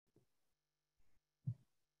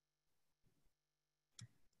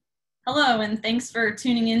Hello, and thanks for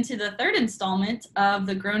tuning in to the third installment of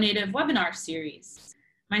the Grow Native webinar series.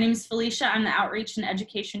 My name is Felicia. I'm the Outreach and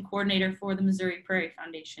Education Coordinator for the Missouri Prairie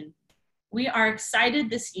Foundation. We are excited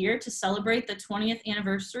this year to celebrate the 20th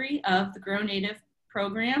anniversary of the Grow Native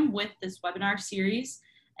program with this webinar series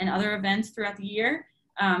and other events throughout the year.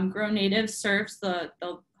 Grow Native serves the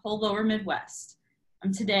whole lower Midwest.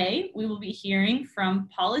 Today, we will be hearing from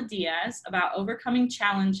Paula Diaz about overcoming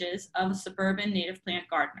challenges of a suburban native plant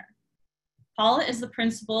gardener. Paula is the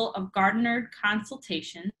principal of GardeNerd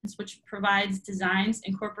Consultations, which provides designs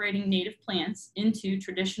incorporating native plants into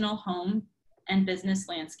traditional home and business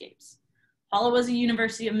landscapes. Paula was a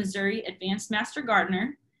University of Missouri Advanced Master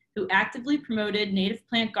Gardener who actively promoted native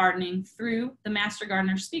plant gardening through the Master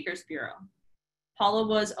Gardener Speakers Bureau. Paula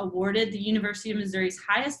was awarded the University of Missouri's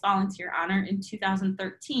highest volunteer honor in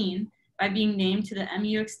 2013 by being named to the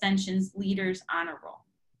MU Extension's Leaders Honor Roll.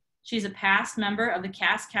 She's a past member of the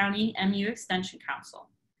Cass County MU Extension Council.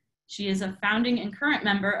 She is a founding and current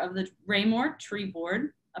member of the Raymore Tree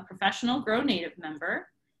Board, a professional Grow Native member,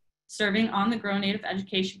 serving on the Grow Native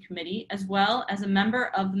Education Committee, as well as a member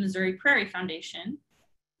of the Missouri Prairie Foundation,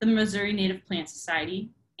 the Missouri Native Plant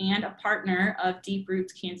Society, and a partner of Deep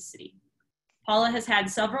Roots Kansas City. Paula has had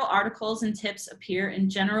several articles and tips appear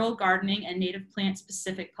in general gardening and native plant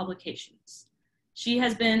specific publications. She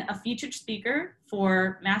has been a featured speaker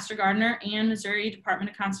for Master Gardener and Missouri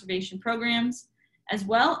Department of Conservation programs, as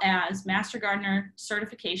well as Master Gardener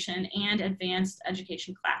certification and advanced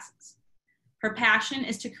education classes. Her passion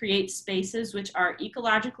is to create spaces which are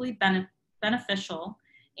ecologically beneficial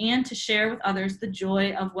and to share with others the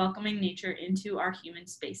joy of welcoming nature into our human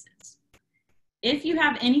spaces. If you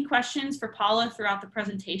have any questions for Paula throughout the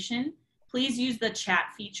presentation, please use the chat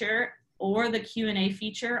feature or the Q&A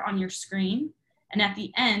feature on your screen. And at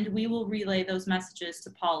the end, we will relay those messages to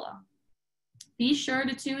Paula. Be sure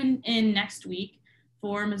to tune in next week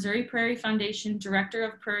for Missouri Prairie Foundation Director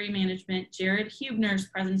of Prairie Management, Jared Huebner's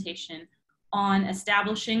presentation on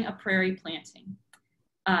establishing a prairie planting.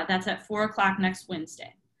 That's at 4 o'clock next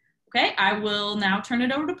Wednesday. Okay, I will now turn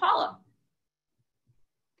it over to Paula.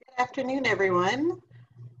 Good afternoon, everyone.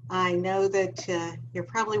 I know that you're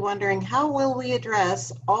probably wondering, how will we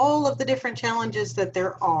address all of the different challenges that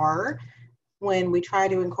there are when we try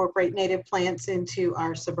to incorporate native plants into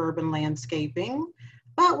our suburban landscaping?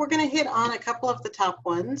 But we're going to hit on a couple of the top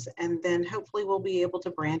ones, and then hopefully we'll be able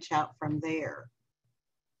to branch out from there.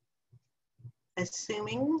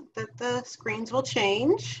 Assuming that the screens will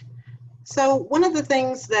change. So one of the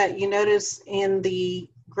things that you notice in the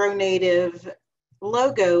Grow Native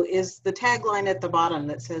logo is the tagline at the bottom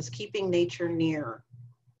that says, "Keeping nature near."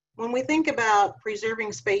 When we think about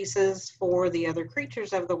preserving spaces for the other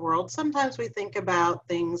creatures of the world, sometimes we think about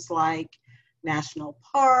things like national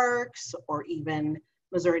parks or even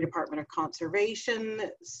Missouri Department of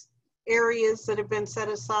Conservation areas that have been set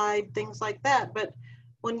aside, things like that. But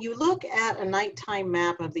when you look at a nighttime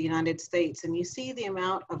map of the United States and you see the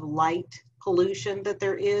amount of light pollution that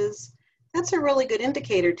there is, that's a really good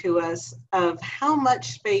indicator to us of how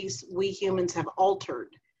much space we humans have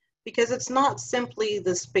altered. Because it's not simply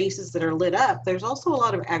the spaces that are lit up, there's also a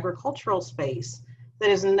lot of agricultural space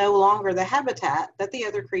that is no longer the habitat that the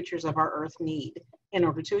other creatures of our earth need in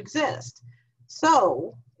order to exist.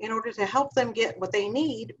 So in order to help them get what they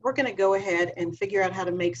need, we're going to go ahead and figure out how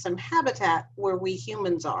to make some habitat where we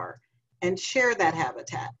humans are and share that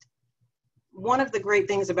habitat. One of the great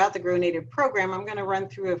things about the Grow Native program, I'm going to run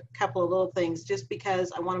through a couple of little things just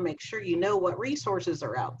because I want to make sure you know what resources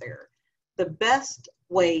are out there. The best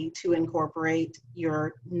way to incorporate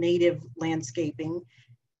your native landscaping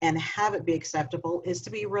and have it be acceptable is to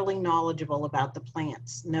be really knowledgeable about the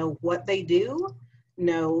plants. Know what they do,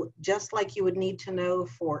 know just like you would need to know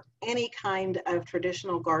for any kind of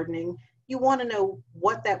traditional gardening, you want to know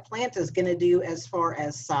what that plant is going to do as far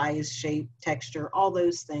as size, shape, texture, all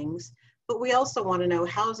those things. But we also want to know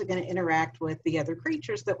how is it going to interact with the other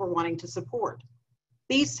creatures that we're wanting to support.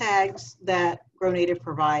 These tags that Grow Native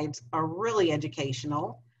provides are really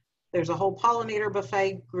educational. There's a whole pollinator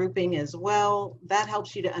buffet grouping as well. That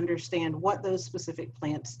helps you to understand what those specific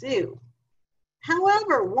plants do.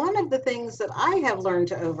 However, one of the things that I have learned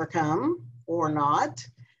to overcome, or not,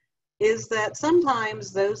 is that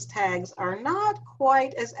sometimes those tags are not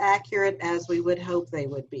quite as accurate as we would hope they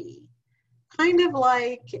would be. Kind of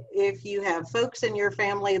like if you have folks in your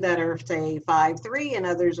family that are, say, 5'3" and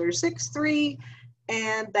others are 6'3",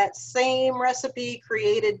 and that same recipe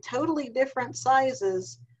created totally different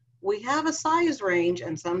sizes, we have a size range,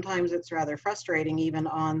 and sometimes it's rather frustrating even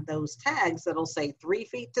on those tags that'll say 3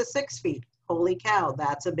 feet to 6 feet. Holy cow,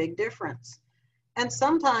 that's a big difference. And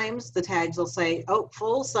sometimes the tags will say, oh,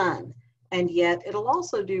 full sun, and yet it'll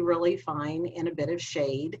also do really fine in a bit of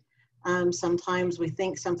shade. Sometimes we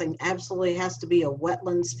think something absolutely has to be a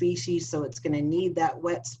wetland species, so it's going to need that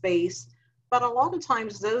wet space. But a lot of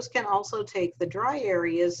times those can also take the dry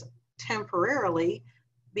areas temporarily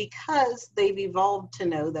because they've evolved to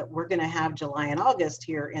know that we're going to have July and August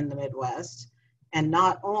here in the Midwest, and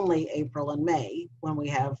not only April and May when we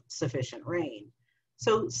have sufficient rain.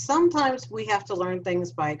 So sometimes we have to learn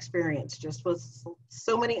things by experience, just with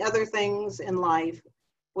so many other things in life.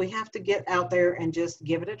 We have to get out there and just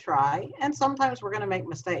give it a try, and sometimes we're going to make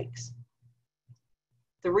mistakes.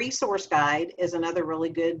 The resource guide is another really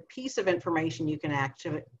good piece of information you can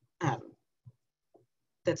actually,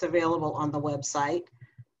 that's available on the website.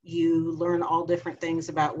 You learn all different things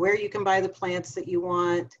about where you can buy the plants that you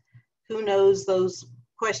want, who knows those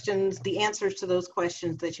questions, the answers to those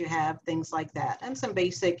questions that you have, things like that, and some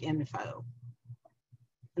basic info.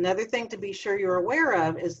 Another thing to be sure you're aware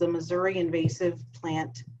of is the Missouri Invasive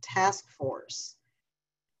Plant Task Force.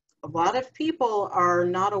 A lot of people are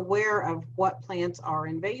not aware of what plants are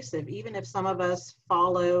invasive, even if some of us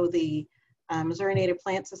follow the Missouri Native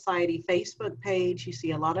Plant Society Facebook page. You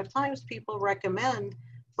see a lot of times people recommend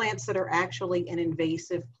plants that are actually an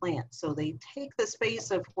invasive plant. So they take the space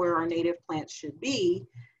of where our native plants should be,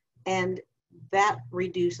 and that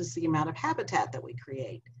reduces the amount of habitat that we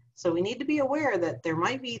create. So we need to be aware that there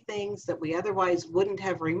might be things that we otherwise wouldn't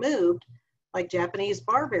have removed, like Japanese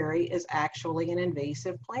barberry is actually an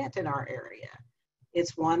invasive plant in our area.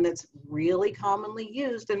 It's one that's really commonly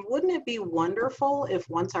used, and wouldn't it be wonderful if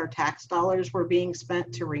once our tax dollars were being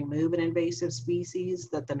spent to remove an invasive species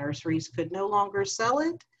that the nurseries could no longer sell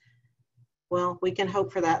it? Well, we can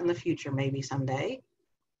hope for that in the future, maybe someday.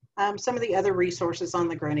 Some of the other resources on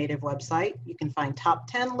the Grow Native website, you can find top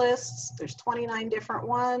 10 lists. There's 29 different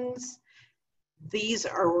ones. This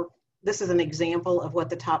is an example of what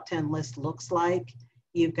the top 10 list looks like.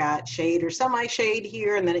 You've got shade or semi-shade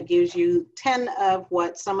here, and then it gives you 10 of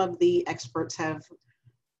what some of the experts have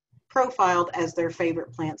profiled as their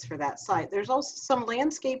favorite plants for that site. There's also some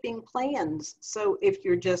landscaping plans. So if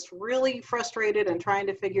you're just really frustrated and trying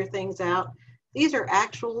to figure things out, these are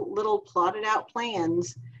actual little plotted out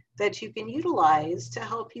plans that you can utilize to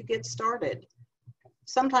help you get started.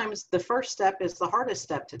 Sometimes the first step is the hardest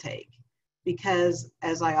step to take, because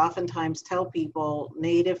as I oftentimes tell people,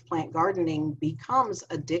 native plant gardening becomes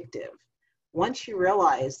addictive. Once you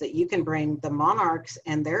realize that you can bring the monarchs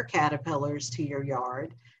and their caterpillars to your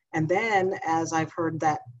yard, and then, as I've heard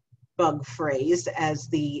that bug phrased as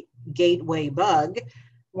the gateway bug,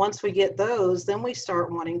 once we get those, then we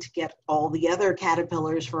start wanting to get all the other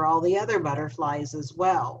caterpillars for all the other butterflies as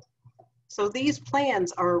well. So these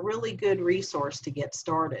plans are a really good resource to get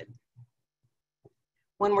started.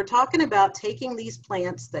 When we're talking about taking these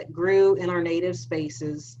plants that grew in our native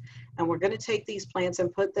spaces, and we're going to take these plants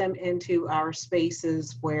and put them into our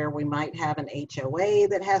spaces where we might have an HOA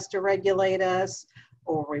that has to regulate us,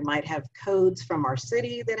 or we might have codes from our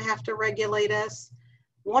city that have to regulate us.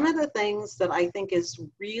 One of the things that I think is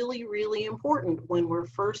really, really important when we're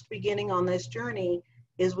first beginning on this journey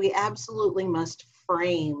is we absolutely must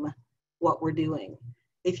frame what we're doing.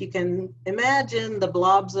 If you can imagine the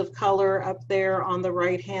blobs of color up there on the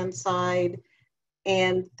right-hand side,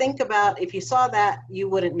 and think about, if you saw that, you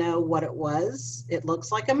wouldn't know what it was. It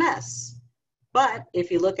looks like a mess. But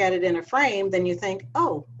if you look at it in a frame, then you think,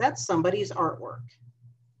 oh, that's somebody's artwork.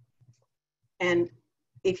 And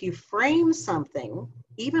if you frame something,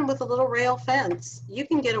 even with a little rail fence, you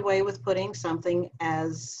can get away with putting something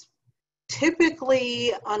as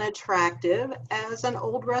typically unattractive as an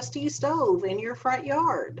old rusty stove in your front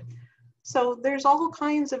yard. So there's all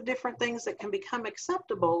kinds of different things that can become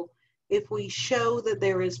acceptable if we show that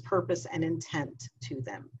there is purpose and intent to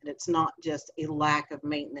them, and it's not just a lack of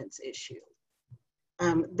maintenance issue.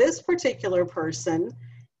 This particular person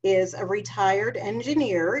is a retired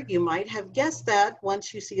engineer. You might have guessed that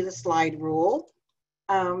once you see the slide rule.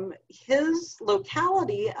 His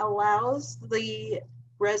locality allows the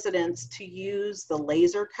residents to use the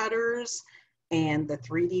laser cutters and the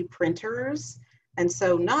 3D printers. And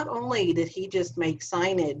so not only did he just make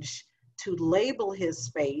signage to label his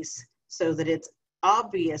space so that it's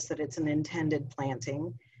obvious that it's an intended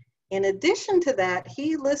planting, in addition to that,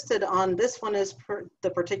 he listed on this one, the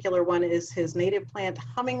particular one is his native plant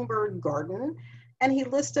hummingbird garden, and he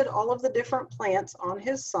listed all of the different plants on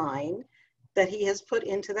his sign that he has put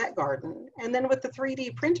into that garden. And then with the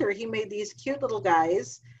 3D printer, he made these cute little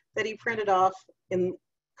guys that he printed off in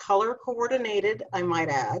color coordinated, I might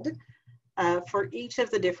add, for each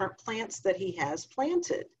of the different plants that he has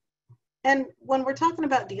planted. And when we're talking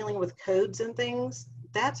about dealing with codes and things,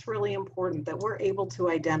 that's really important that we're able to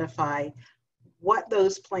identify what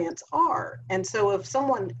those plants are. And so if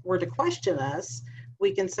someone were to question us,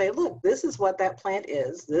 we can say, look, this is what that plant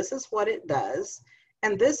is, this is what it does,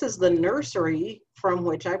 and this is the nursery from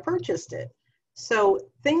which I purchased it. So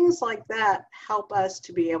things like that help us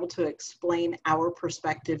to be able to explain our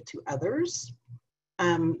perspective to others.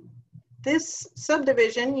 This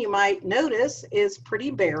subdivision, you might notice, is pretty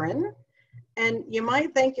barren, and you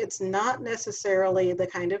might think it's not necessarily the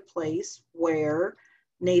kind of place where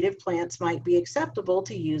native plants might be acceptable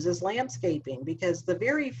to use as landscaping, because the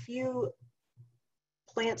very few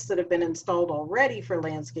plants that have been installed already for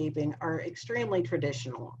landscaping are extremely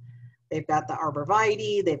traditional. They've got the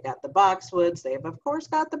arborvitae, they've got the boxwoods, they've of course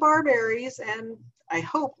got the barberries, and I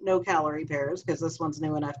hope no calorie pears, because this one's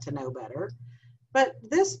new enough to know better. But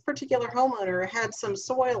this particular homeowner had some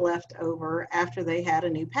soil left over after they had a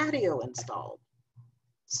new patio installed.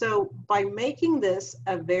 So by making this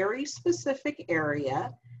a very specific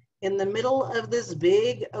area in the middle of this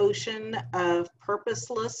big ocean of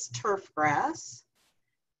purposeless turf grass,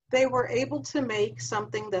 they were able to make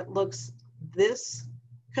something that looks this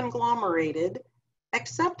conglomerated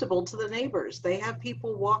acceptable to the neighbors. They have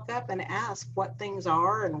people walk up and ask what things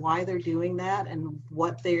are and why they're doing that and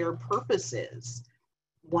what their purpose is.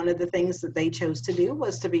 One of the things that they chose to do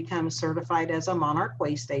was to become certified as a monarch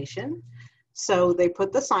way station. So they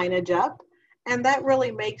put the signage up, and that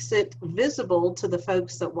really makes it visible to the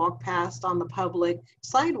folks that walk past on the public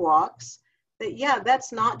sidewalks that, yeah,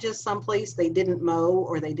 that's not just some place they didn't mow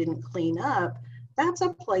or they didn't clean up. That's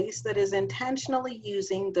a place that is intentionally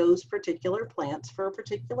using those particular plants for a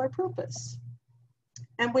particular purpose.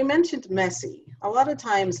 And we mentioned messy. A lot of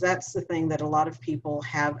times that's the thing that a lot of people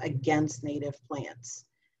have against native plants.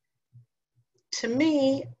 To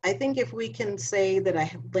me, I think if we can say that a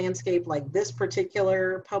landscape like this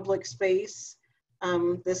particular public space,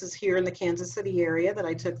 this is here in the Kansas City area that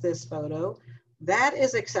I took this photo, that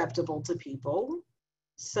is acceptable to people.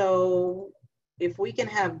 So if we can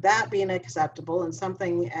have that being acceptable and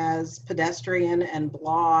something as pedestrian and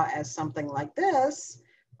blah as something like this,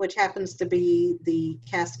 which happens to be the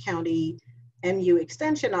Cass County MU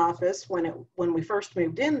Extension Office when we first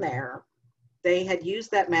moved in there, they had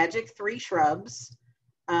used that magic 3 shrubs,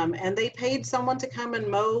 and they paid someone to come and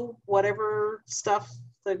mow whatever stuff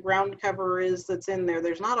the ground cover is that's in there.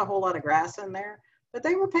 There's not a whole lot of grass in there, but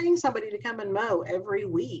they were paying somebody to come and mow every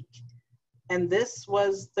week. And this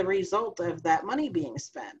was the result of that money being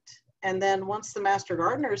spent. And then once the master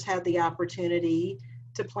gardeners had the opportunity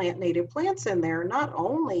to plant native plants in there, not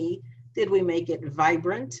only did we make it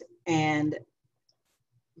vibrant and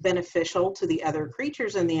beneficial to the other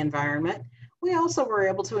creatures in the environment, we also were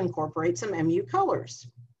able to incorporate some MU colors.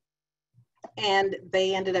 And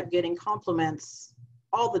they ended up getting compliments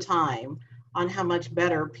all the time on how much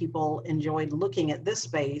better people enjoyed looking at this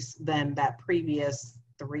space than that previous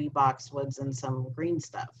 3 boxwoods and some green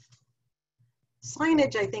stuff.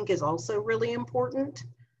 Signage, I think, is also really important.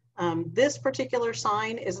 This particular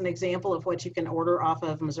sign is an example of what you can order off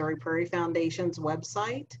of Missouri Prairie Foundation's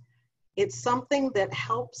website. It's something that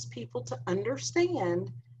helps people to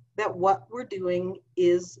understand that what we're doing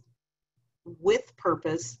is with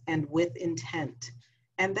purpose and with intent.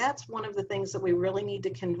 And that's one of the things that we really need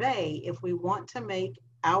to convey if we want to make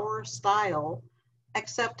our style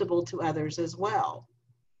acceptable to others as well.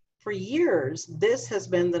 For years, this has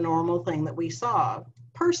been the normal thing that we saw.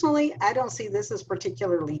 Personally, I don't see this as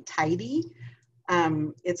particularly tidy.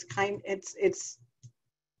 It's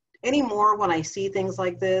anymore when I see things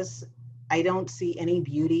like this, I don't see any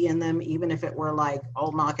beauty in them, even if it were like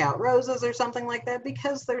all knockout roses or something like that,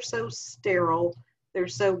 because they're so sterile, they're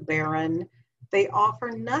so barren. They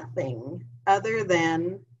offer nothing other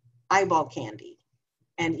than eyeball candy.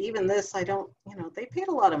 And even this, I don't, they paid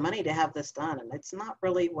a lot of money to have this done, and it's not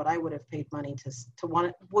really what I would have paid money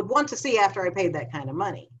would want to see after I paid that kind of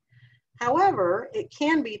money. However, it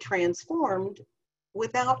can be transformed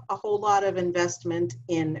without a whole lot of investment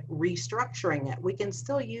in restructuring it. We can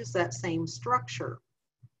still use that same structure.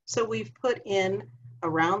 So we've put in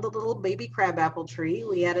around the little baby crabapple tree,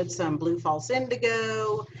 we added some blue false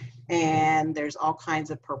indigo, and there's all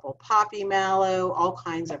kinds of purple poppy mallow, all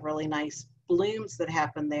kinds of really nice blooms that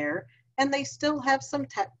happen there, and they still have some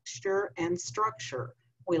texture and structure.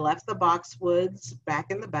 We left the boxwoods back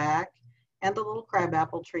in the back and the little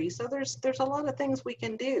crabapple tree, so there's a lot of things we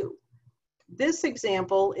can do. This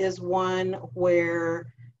example is one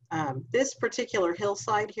where this particular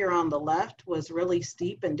hillside here on the left was really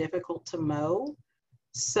steep and difficult to mow.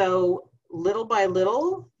 So little by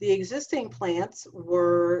little, the existing plants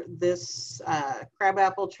were this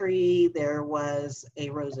crabapple tree, there was a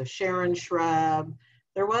rose of Sharon shrub,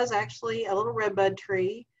 there was actually a little redbud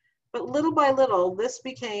tree, but little by little, this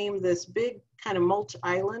became this big kind of mulch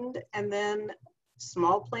island, and then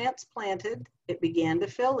small plants planted, it began to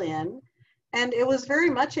fill in, and it was very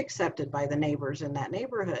much accepted by the neighbors in that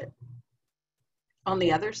neighborhood. On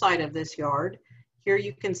the other side of this yard, here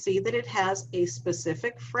you can see that it has a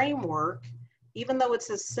specific framework. Even though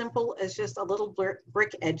it's as simple as just a little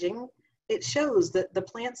brick edging, it shows that the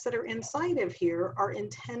plants that are inside of here are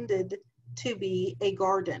intended to be a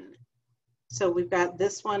garden. So we've got,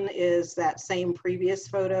 this one is that same previous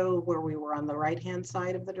photo where we were on the right-hand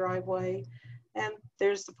side of the driveway. And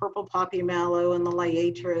there's the purple poppy mallow and the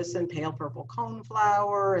liatris and pale purple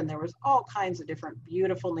coneflower. And there was all kinds of different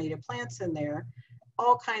beautiful native plants in there.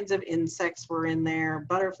 All kinds of insects were in there,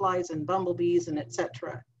 butterflies and bumblebees and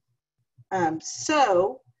etc.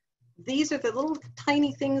 So these are the little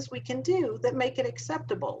tiny things we can do that make it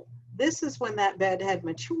acceptable. This is when that bed had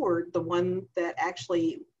matured, the one that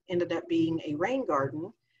actually ended up being a rain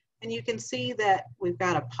garden. And you can see that we've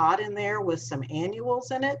got a pot in there with some annuals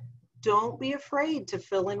in it. Don't be afraid to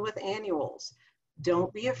fill in with annuals.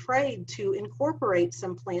 Don't be afraid to incorporate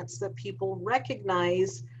some plants that people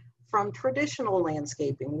recognize from traditional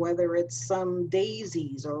landscaping, whether it's some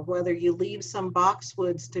daisies or whether you leave some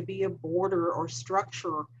boxwoods to be a border or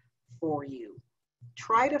structure for you.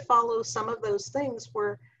 Try to follow some of those things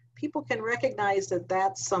where people can recognize that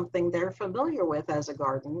that's something they're familiar with as a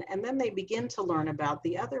garden, and then they begin to learn about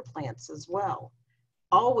the other plants as well.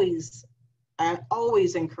 I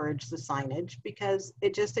always encourage the signage because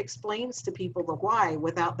it just explains to people the why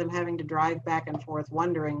without them having to drive back and forth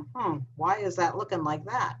wondering, why is that looking like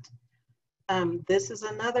that? This is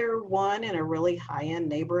another one in a really high-end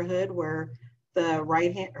neighborhood where the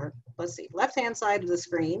left-hand side of the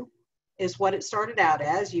screen is what it started out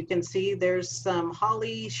as. You can see there's some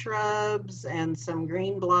holly shrubs and some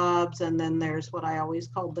green blobs, and then there's what I always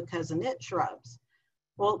called the cousin-it shrubs.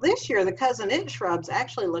 Well, this year the cousin-it shrubs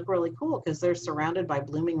actually look really cool because they're surrounded by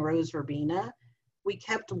blooming rose verbena. We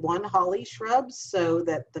kept one holly shrub so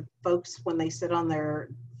that the folks, when they sit on their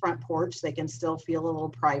front porch, they can still feel a little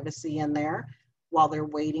privacy in there while they're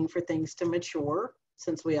waiting for things to mature,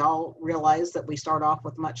 since we all realize that we start off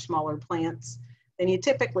with much smaller plants than you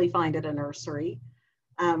typically find at a nursery.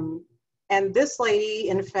 And this lady,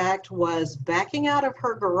 in fact, was backing out of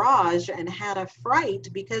her garage and had a fright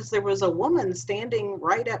because there was a woman standing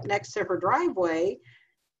right up next to her driveway,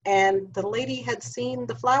 and the lady had seen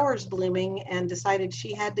the flowers blooming and decided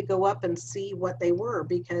she had to go up and see what they were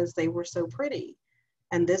because they were so pretty.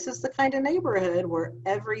 And this is the kind of neighborhood where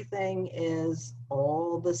everything is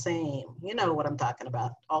all the same. You know what I'm talking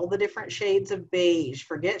about. All the different shades of beige.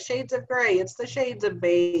 Forget shades of gray. It's the shades of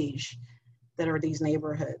beige that are these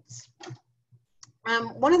neighborhoods.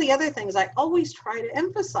 One of the other things I always try to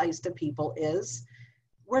emphasize to people is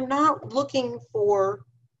we're not looking for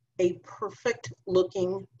a perfect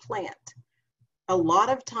looking plant. A lot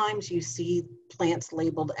of times you see plants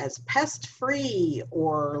labeled as pest-free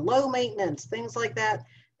or low maintenance, things like that.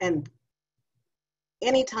 And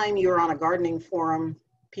anytime you're on a gardening forum,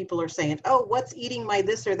 people are saying, oh, what's eating my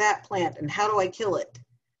this or that plant and how do I kill it?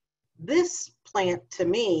 This plant to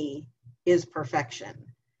me is perfection.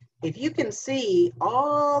 If you can see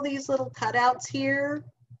all these little cutouts here,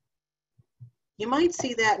 you might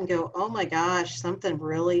see that and go, oh my gosh, something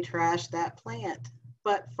really trashed that plant.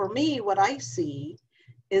 But for me, what I see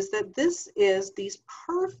is that this is these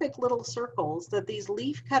perfect little circles that these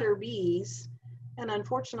leaf cutter bees, and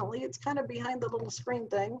unfortunately it's kind of behind the little screen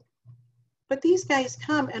thing, but these guys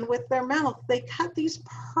come and with their mouth, they cut these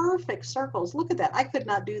perfect circles. Look at that. I could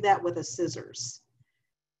not do that with a scissors.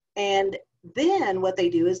 And then what they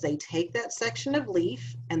do is they take that section of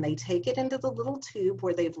leaf and they take it into the little tube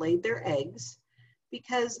where they've laid their eggs,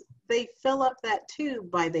 because they fill up that tube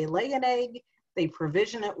by they lay an egg, they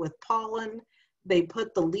provision it with pollen, they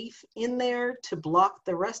put the leaf in there to block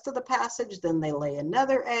the rest of the passage, then they lay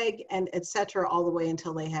another egg, and etc. all the way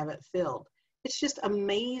until they have it filled. It's just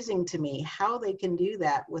amazing to me how they can do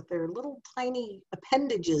that with their little tiny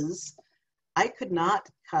appendages. I could not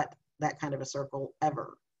cut that kind of a circle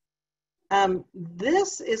ever.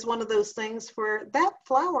 This is one of those things where that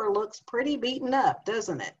flower looks pretty beaten up,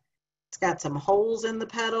 doesn't it? It's got some holes in the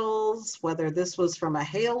petals, whether this was from a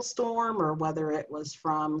hailstorm or whether it was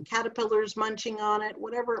from caterpillars munching on it,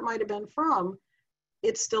 whatever it might have been from,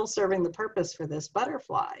 it's still serving the purpose for this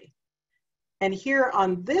butterfly. And here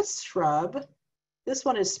on this shrub, this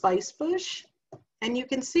one is spice bush. And you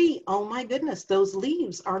can see, oh my goodness, those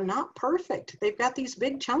leaves are not perfect. They've got these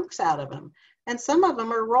big chunks out of them, and some of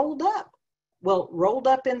them are rolled up. Well, rolled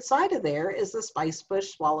up inside of there is the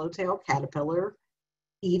spicebush swallowtail caterpillar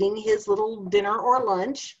eating his little dinner or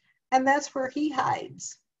lunch, and that's where he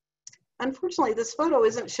hides. Unfortunately, this photo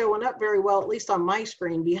isn't showing up very well, at least on my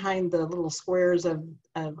screen, behind the little squares of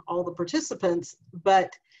all the participants.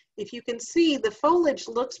 But if you can see, the foliage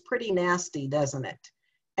looks pretty nasty, doesn't it?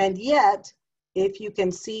 And yet, if you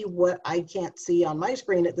can see what I can't see on my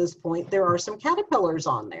screen at this point, there are some caterpillars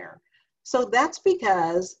on there. So that's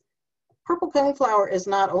because purple coneflower is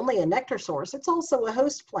not only a nectar source, it's also a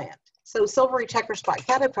host plant. So silvery checker spot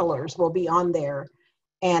caterpillars will be on there,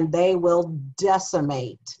 and they will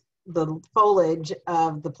decimate the foliage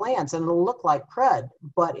of the plants, and it'll look like crud,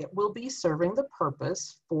 but it will be serving the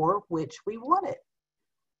purpose for which we want it.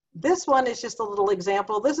 This one is just a little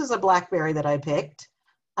example. This is a blackberry that I picked.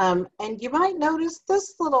 And you might notice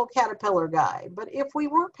this little caterpillar guy, but if we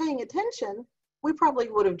weren't paying attention, we probably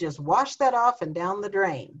would have just washed that off and down the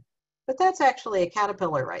drain. But that's actually a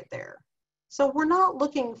caterpillar right there. So we're not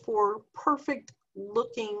looking for perfect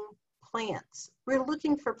looking plants. We're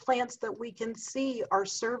looking for plants that we can see are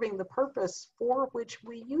serving the purpose for which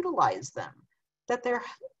we utilize them, that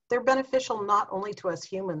they're beneficial not only to us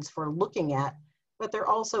humans for looking at, but they're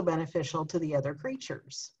also beneficial to the other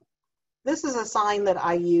creatures. This is a sign that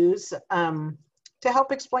I use to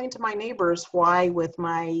help explain to my neighbors why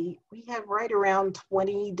we have right around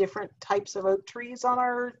 20 different types of oak trees on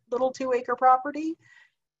our little 2-acre property.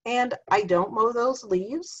 And I don't mow those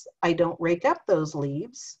leaves. I don't rake up those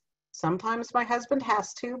leaves. Sometimes my husband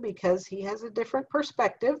has to because he has a different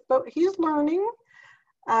perspective, but he's learning.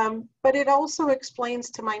 But it also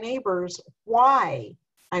explains to my neighbors why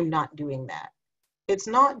I'm not doing that. It's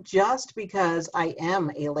not just because I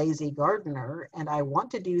am a lazy gardener and I want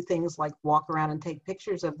to do things like walk around and take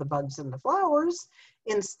pictures of the bugs and the flowers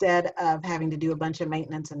instead of having to do a bunch of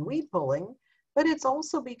maintenance and weed pulling, but it's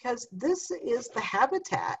also because this is the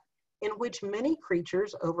habitat in which many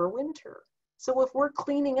creatures overwinter. So if we're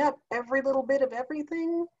cleaning up every little bit of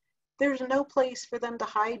everything, there's no place for them to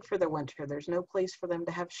hide for the winter. There's no place for them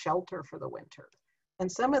to have shelter for the winter. And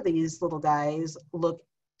some of these little guys look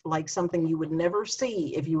like something you would never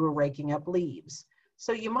see if you were raking up leaves.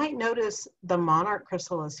 So you might notice the monarch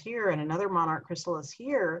chrysalis here and another monarch chrysalis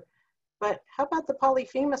here, but how about the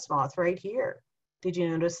polyphemus moth right here? Did you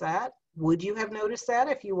notice that? Would you have noticed that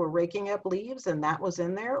if you were raking up leaves and that was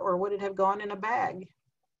in there, or would it have gone in a bag?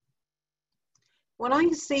 When I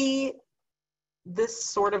see this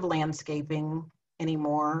sort of landscaping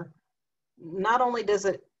anymore, not only does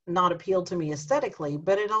it not appeal to me aesthetically,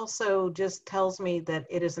 but it also just tells me that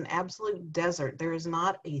it is an absolute desert. There is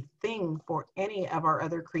not a thing for any of our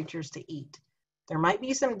other creatures to eat. There might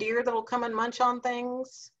be some deer that'll come and munch on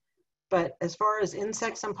things, but as far as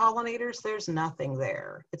insects and pollinators, there's nothing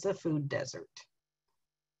there. It's a food desert.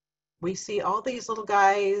 We see all these little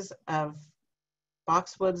guys of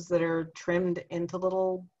boxwoods that are trimmed into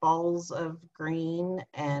little balls of green,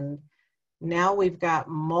 and now we've got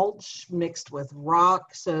mulch mixed with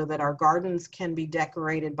rock so that our gardens can be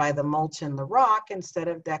decorated by the mulch and the rock instead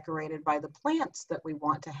of decorated by the plants that we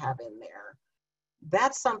want to have in there.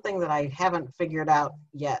 That's something that I haven't figured out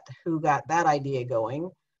yet, who got that idea going.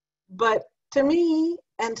 But to me,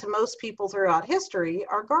 and to most people throughout history,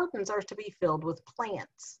 our gardens are to be filled with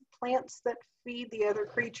plants, plants that feed the other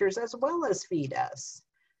creatures as well as feed us.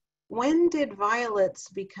 When did violets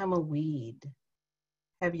become a weed?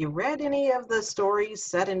 Have you read any of the stories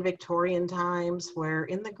set in Victorian times where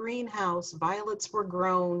in the greenhouse violets were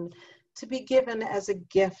grown to be given as a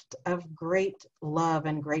gift of great love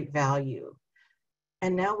and great value?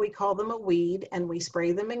 And now we call them a weed and we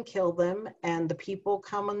spray them and kill them, and the people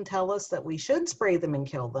come and tell us that we should spray them and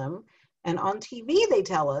kill them. And on TV they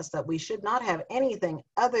tell us that we should not have anything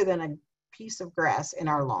other than a piece of grass in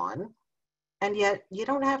our lawn. And yet you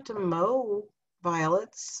don't have to mow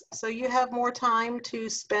violets, so you have more time to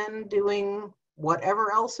spend doing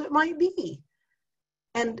whatever else it might be.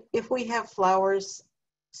 And if we have flowers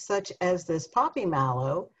such as this poppy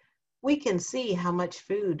mallow, we can see how much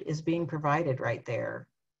food is being provided right there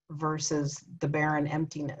versus the barren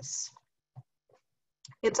emptiness.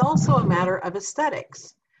 It's also a matter of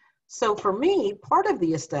aesthetics. So for me, part of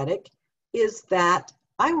the aesthetic is that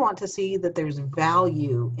I want to see that there's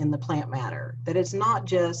value in the plant matter, that it's not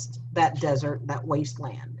just that desert, that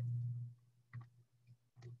wasteland.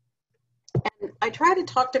 And I try to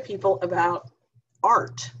talk to people about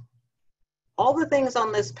art. All the things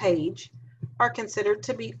on this page are considered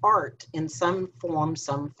to be art in some form,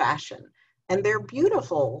 some fashion. And they're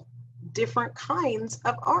beautiful, different kinds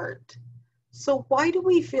of art. So why do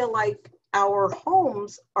we feel like our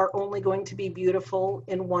homes are only going to be beautiful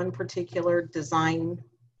in one particular design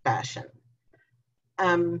fashion?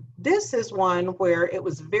 This is one where it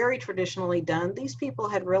was very traditionally done. These people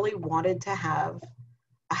had really wanted to have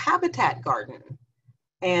a habitat garden,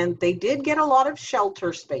 and they did get a lot of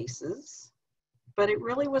shelter spaces, but it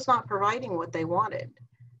really was not providing what they wanted.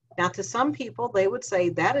 Now, to some people, they would say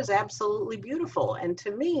that is absolutely beautiful. And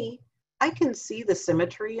to me, I can see the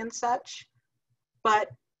symmetry and such, but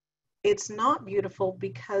it's not beautiful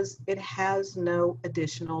because it has no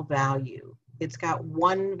additional value. It's got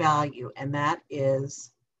one value, and that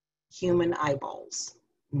is human eyeballs,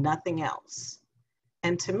 nothing else.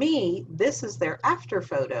 And to me, this is their after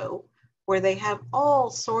photo where they have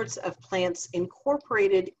all sorts of plants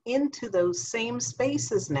incorporated into those same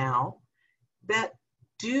spaces now that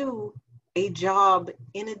do a job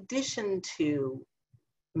in addition to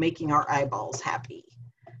making our eyeballs happy.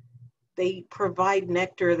 They provide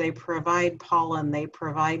nectar, they provide pollen, they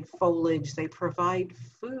provide foliage, they provide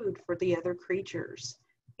food for the other creatures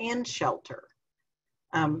and shelter.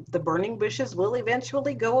 The burning bushes will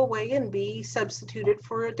eventually go away and be substituted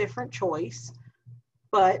for a different choice,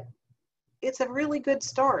 but it's a really good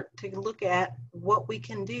start to look at what we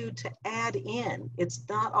can do to add in. It's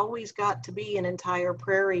not always got to be an entire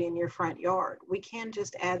prairie in your front yard. We can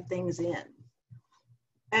just add things in.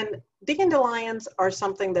 And dandelions are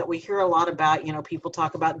something that we hear a lot about. You know, people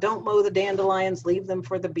talk about, don't mow the dandelions, leave them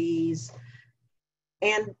for the bees.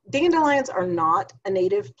 And dandelions are not a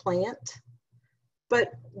native plant,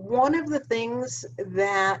 but one of the things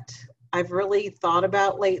that I've really thought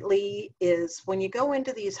about lately is when you go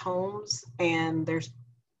into these homes and there's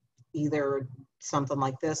either something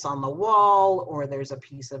like this on the wall, or there's a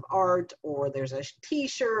piece of art, or there's a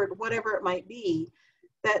t-shirt, whatever it might be,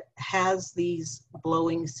 that has these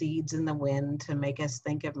blowing seeds in the wind to make us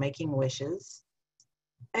think of making wishes.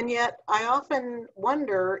 And yet I often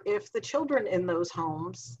wonder if the children in those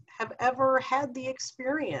homes have ever had the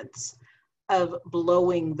experience of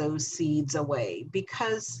blowing those seeds away,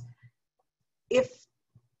 because if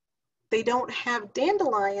they don't have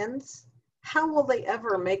dandelions, how will they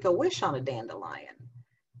ever make a wish on a dandelion?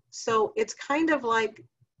 So it's kind of like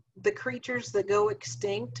the creatures that go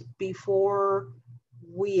extinct before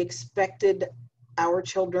we expected our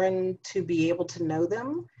children to be able to know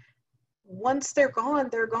them. Once they're gone,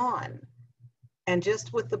 they're gone. And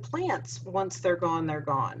just with the plants, once they're gone, they're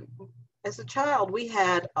gone. As a child, we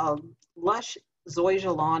had a lush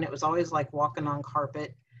zoysia lawn. It was always like walking on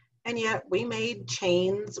carpet. And yet we made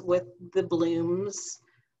chains with the blooms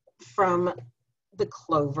from the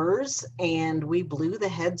clovers, and we blew the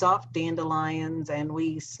heads off dandelions, and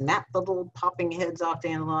we snapped the little popping heads off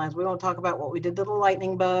dandelions. We won't talk about what we did to the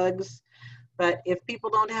lightning bugs, but if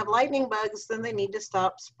people don't have lightning bugs, then they need to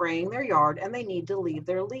stop spraying their yard and they need to leave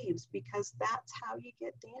their leaves, because that's how you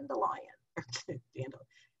get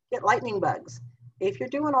get lightning bugs. If you're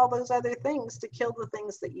doing all those other things to kill the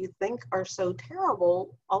things that you think are so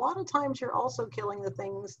terrible, a lot of times you're also killing the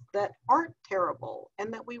things that aren't terrible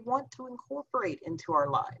and that we want to incorporate into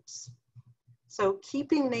our lives. So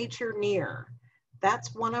keeping nature near,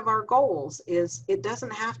 that's one of our goals. Is it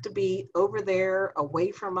doesn't have to be over there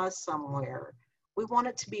away from us somewhere. We want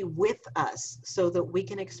it to be with us so that we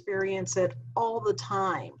can experience it all the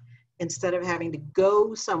time, instead of having to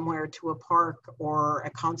go somewhere to a park or a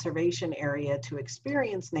conservation area to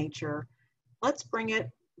experience nature. Let's bring it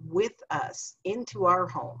with us into our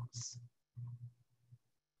homes.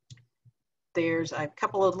 There's a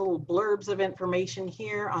couple of little blurbs of information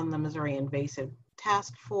here on the Missouri Invasive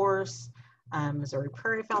Task Force, Missouri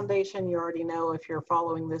Prairie Foundation. You already know, if you're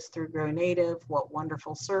following this through Grow Native, what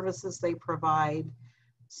wonderful services they provide.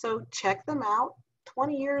 So check them out.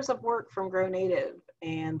 20 years of work from Grow Native,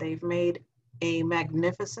 and they've made a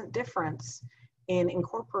magnificent difference in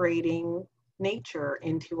incorporating nature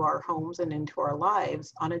into our homes and into our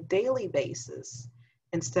lives on a daily basis,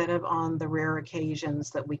 instead of on the rare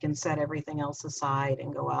occasions that we can set everything else aside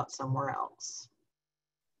and go out somewhere else.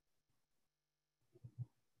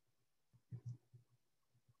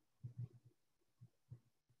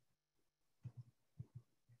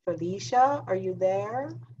 Felicia, are you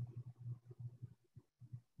there?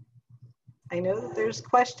 I know that there's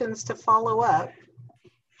questions to follow up.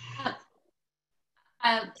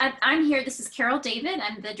 I'm here. This is Carol David.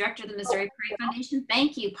 I'm the director of the Missouri Prairie Foundation.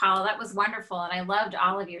 Thank you, Paula. That was wonderful. And I loved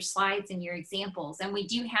all of your slides and your examples. And we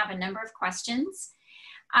do have a number of questions.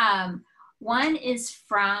 One is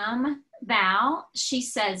from Val. She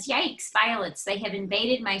says, yikes, violets. They have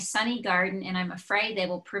invaded my sunny garden and I'm afraid they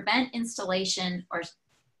will prevent installation or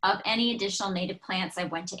of any additional native plants I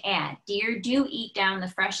want to add. Deer do eat down the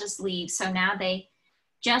freshest leaves, so now they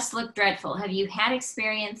just look dreadful. Have you had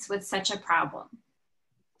experience with such a problem?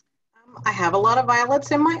 I have a lot of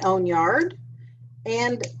violets in my own yard.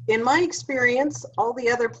 And in my experience, all the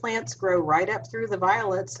other plants grow right up through the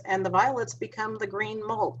violets, and the violets become the green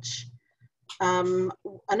mulch.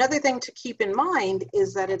 Another thing to keep in mind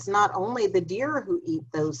is that it's not only the deer who eat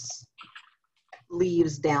those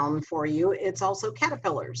leaves down for you, it's also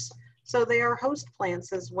caterpillars. So they are host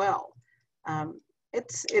plants as well.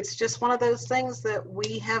 It's just one of those things that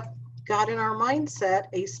we have got in our mindset,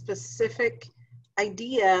 a specific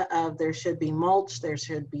idea of there should be mulch, there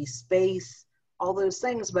should be space, all those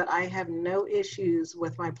things, but I have no issues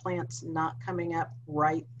with my plants not coming up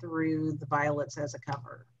right through the violets as a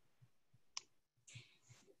cover.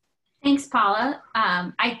 Thanks, Paula.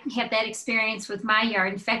 I have that experience with my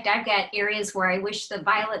yard. In fact, I've got areas where I wish the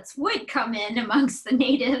violets would come in amongst the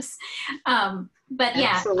natives. But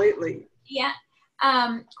yeah. Absolutely. Yeah.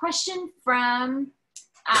 Question from,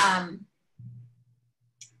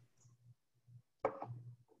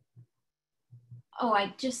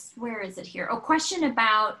 where is it here? Oh, question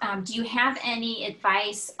about, do you have any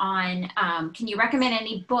advice on, can you recommend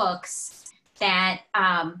any books that,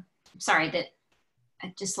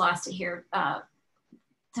 I just lost it here.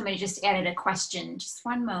 Somebody just added a question. Just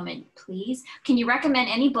one moment, please. Can you recommend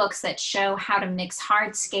any books that show how to mix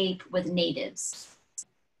hardscape with natives?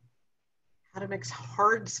 How to mix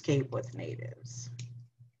hardscape with natives.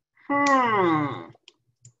 I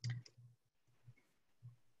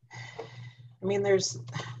mean,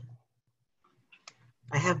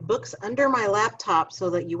 I have books under my laptop so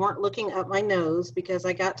that you weren't looking up my nose, because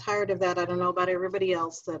I got tired of that. I don't know about everybody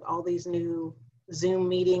else, that all these new Zoom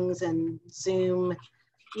meetings and Zoom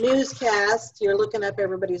newscasts, you're looking up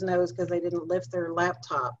everybody's nose because they didn't lift their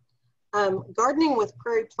laptop. Gardening with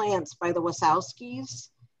Prairie Plants by the Wasowskis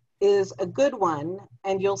is a good one,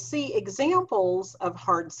 and you'll see examples of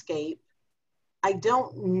hardscape. I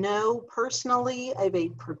don't know personally of a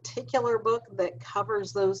particular book that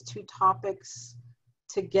covers those two topics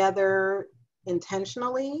together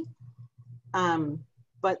intentionally.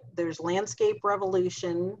 But there's Landscape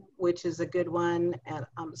Revolution, which is a good one. And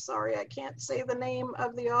I'm sorry, I can't say the name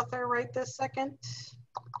of the author right this second.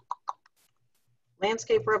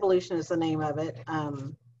 Landscape Revolution is the name of it.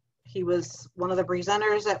 He was one of the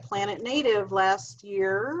presenters at Planet Native last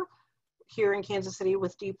year here in Kansas City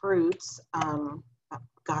with Deep Roots.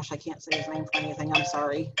 Gosh, I can't say his name for anything, I'm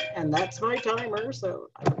sorry. And that's my timer,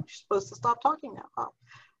 so I'm supposed to stop talking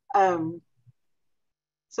now.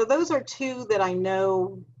 So those are two that I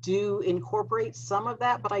know do incorporate some of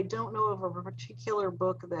that, but I don't know of a particular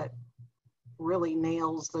book that really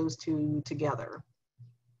nails those two together.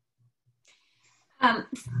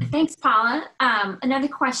 Thanks, Paula. Another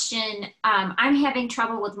question. I'm having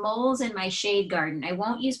trouble with moles in my shade garden. I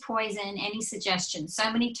won't use poison. Any suggestions?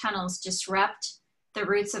 So many tunnels disrupt the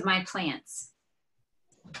roots of my plants.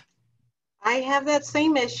 I have that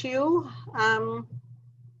same issue.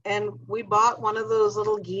 And we bought one of those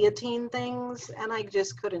little guillotine things, and I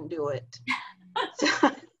just couldn't do it. So,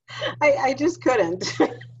 I just couldn't.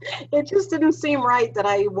 It just didn't seem right that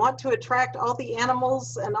I want to attract all the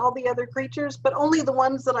animals and all the other creatures, but only the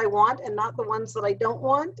ones that I want and not the ones that I don't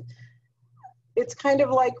want. It's kind of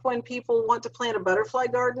like when people want to plant a butterfly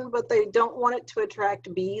garden, but they don't want it to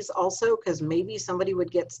attract bees also, because maybe somebody would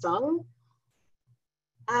get stung.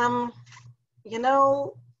 You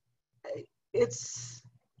know, it's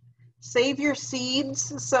save your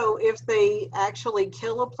seeds. So if they actually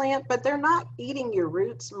kill a plant, but they're not eating your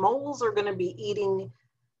roots, moles are going to be eating,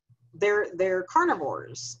 they're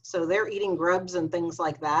carnivores. So they're eating grubs and things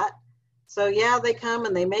like that. So yeah, they come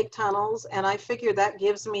and they make tunnels, and I figure that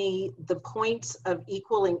gives me the points of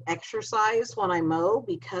equaling exercise when I mow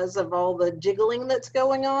because of all the jiggling that's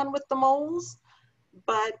going on with the moles.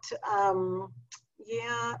 But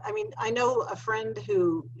yeah, I mean, I know a friend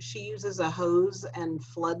who she uses a hose and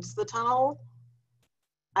floods the tunnel.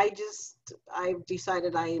 I've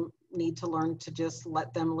decided I need to learn to just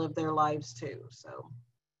let them live their lives too, so.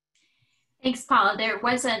 Thanks, Paula. There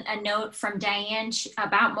was a note from Diane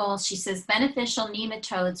about moles. She says, beneficial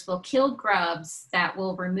nematodes will kill grubs that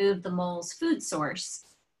will remove the mole's food source.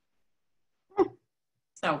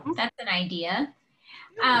 So that's an idea.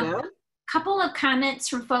 Couple of comments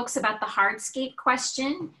from folks about the hardscape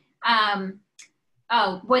question.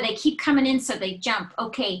 Oh, boy, they keep coming in, so they jump.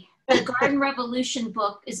 Okay, the Garden Revolution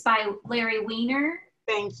book is by Larry Weiner.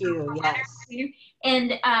 Thank you, yes.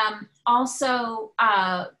 And also,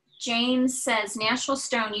 James says, natural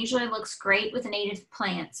stone usually looks great with native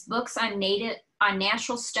plants. Books on native on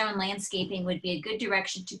natural stone landscaping would be a good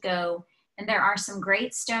direction to go. And there are some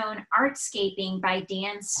great stone artscaping by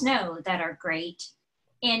Dan Snow that are great.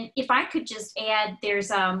 And if I could just add,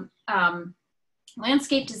 there's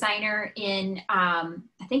landscape designer in, I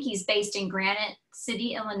think he's based in Granite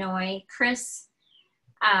City, Illinois, Chris,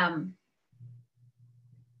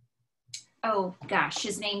 oh gosh,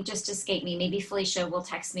 his name just escaped me. Maybe Felicia will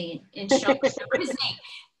text me and she'll know his name.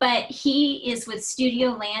 But he is with Studio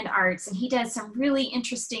Land Arts, and he does some really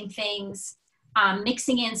interesting things,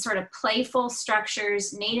 mixing in sort of playful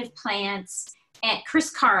structures, native plants, and Chris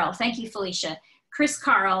Carl, thank you, Felicia. Chris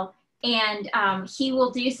Carl, and he will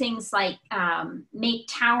do things like make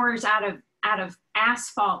towers out of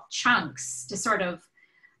asphalt chunks to sort of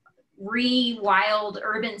re-wild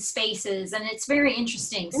urban spaces, and it's very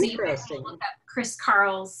interesting. So you can look up Chris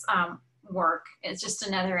Carl's work. It's just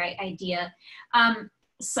another idea.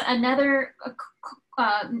 So another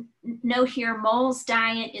note here, mole's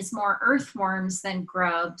diet is more earthworms than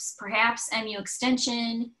grubs. Perhaps MU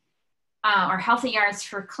Extension or Healthy Yards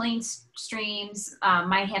for Clean Streams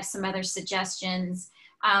might have some other suggestions.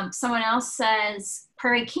 Someone else says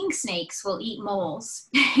prairie king snakes will eat moles.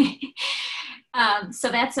 So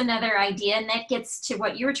that's another idea, and that gets to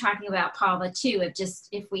what you were talking about, Paula, too, of just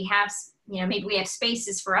if we have, maybe we have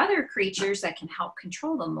spaces for other creatures that can help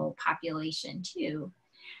control the mole population too.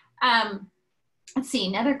 Let's see,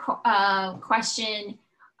 another question.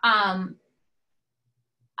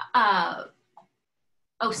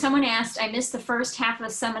 Oh, someone asked, I missed the first half of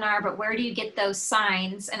the seminar, but where do you get those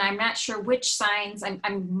signs? And I'm not sure which signs.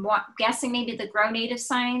 I'm guessing maybe the Grow Native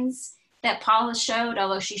signs that Paula showed,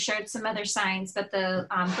 although she showed some other signs. But the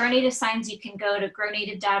Grow Native signs, you can go to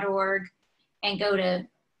grownative.org and go to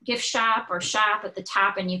gift shop or shop at the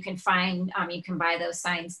top, and you can find, you can buy those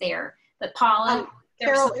signs there. But Paula,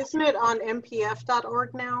 Carol, isn't it on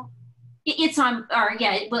mpf.org now? It's on, or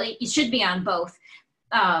yeah, well, it should be on both.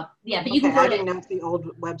 Yeah, but you can go I didn't know if the old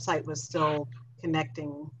website was still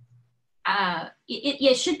connecting.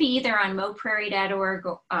 It should be either on moprairie.org,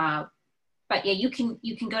 but yeah, you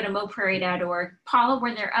can go to moprairie.org. Paula,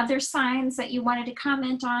 were there other signs that you wanted to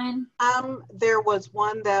comment on? There was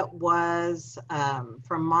one that was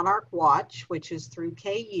from Monarch Watch, which is through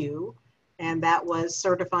KU, and that was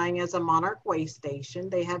certifying as a Monarch Way Station.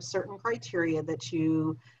 They have certain criteria that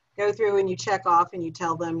you go through and you check off and you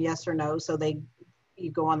tell them yes or no. So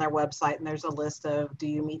you go on their website and there's a list of, do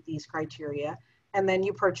you meet these criteria? And then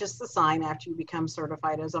you purchase the sign after you become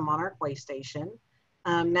certified as a Monarch Way Station.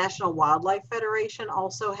 National Wildlife Federation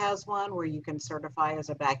also has one where you can certify as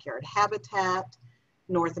a backyard habitat.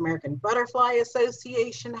 North American Butterfly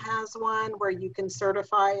Association has one where you can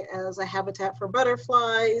certify as a habitat for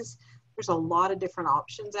butterflies. There's a lot of different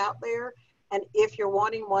options out there. And if you're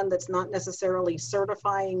wanting one that's not necessarily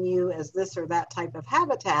certifying you as this or that type of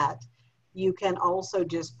habitat, you can also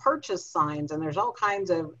just purchase signs, and there's all kinds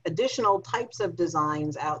of additional types of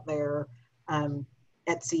designs out there,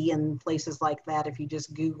 Etsy and places like that. If you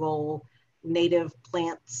just Google native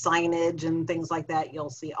plant signage and things like that, you'll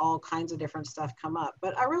see all kinds of different stuff come up.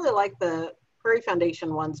 But I really like the Prairie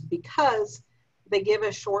Foundation ones because they give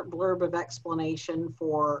a short blurb of explanation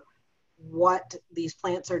for what these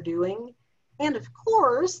plants are doing. And of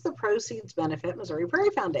course, the proceeds benefit Missouri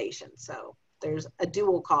Prairie Foundation. So there's a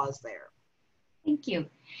dual cause there. Thank you.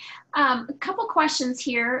 A couple questions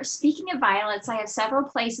here. Speaking of violets, I have several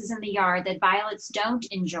places in the yard that violets don't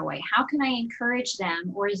enjoy. How can I encourage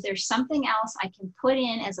them? Or is there something else I can put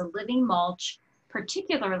in as a living mulch,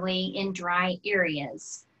 particularly in dry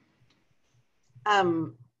areas?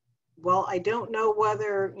 Well, I don't know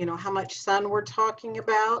whether, how much sun we're talking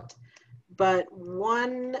about, but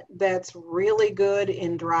one that's really good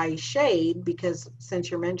in dry shade, because since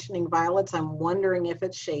you're mentioning violets, I'm wondering if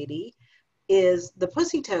it's shady, is the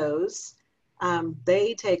pussy toes.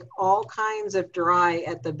 They take all kinds of dry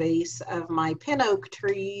at the base of my pin oak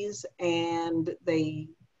trees, and they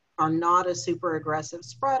are not a super aggressive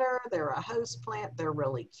spreader. They're a host plant. They're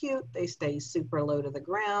really cute. They stay super low to the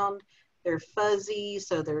ground. They're fuzzy,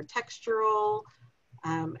 so they're textural.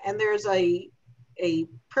 And there's a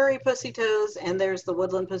prairie pussy toes, and there's the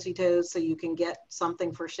woodland pussy toes, so you can get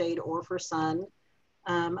something for shade or for sun.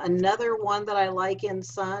 Another one that I like in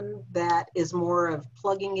sun that is more of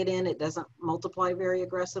plugging it in, it doesn't multiply very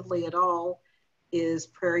aggressively at all, is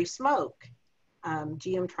prairie smoke,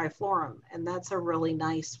 GM triflorum. And that's a really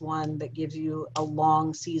nice one that gives you a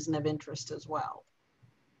long season of interest as well.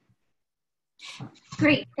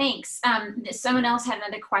 Great, thanks. Someone else had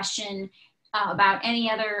another question about any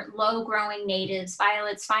other low growing natives,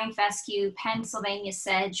 violets, fine fescue, Pennsylvania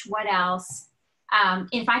sedge, what else?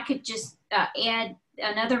 If I could just add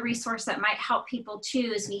another resource that might help people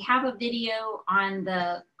too is we have a video on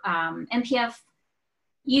the MPF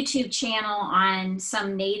YouTube channel on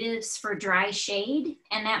some natives for dry shade,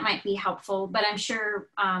 and that might be helpful, but I'm sure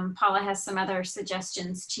Paula has some other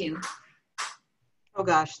suggestions too. Oh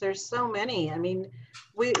gosh, there's so many. I mean,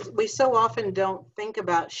 we so often don't think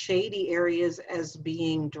about shady areas as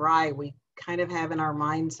being dry. We kind of have in our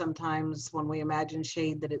mind sometimes when we imagine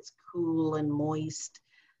shade that it's cool and moist,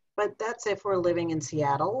 but that's if we're living in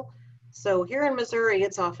Seattle. So here in Missouri,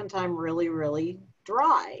 it's oftentimes really, really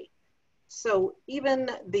dry. So even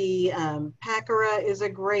the Pachyra is a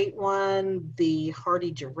great one, the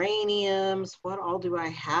hardy geraniums. What all do I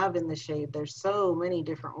have in the shade? There's so many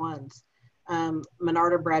different ones.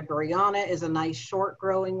 Monarda bradburyana is a nice short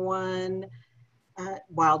growing one.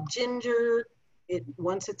 Wild ginger,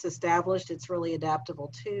 once it's established, it's really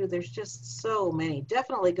adaptable too. There's just so many.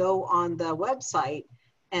 Definitely go on the website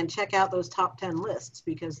and check out those top 10 lists,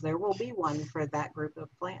 because there will be one for that group of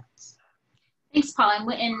plants. Thanks,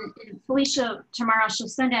 Paula. And Felicia, tomorrow she'll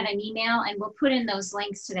send out an email and we'll put in those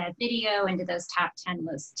links to that video and to those top 10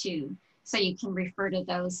 lists too, so you can refer to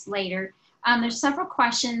those later. There's several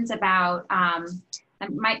questions about, I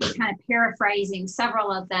might be kind of paraphrasing several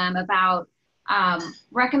of them, about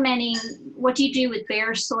recommending what do you do with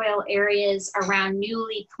bare soil areas around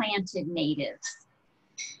newly planted natives?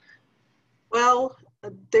 Well,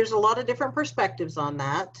 there's a lot of different perspectives on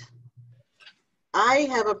that. I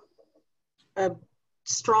have a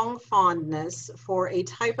strong fondness for a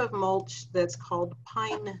type of mulch that's called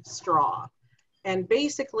pine straw. And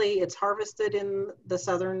basically it's harvested in the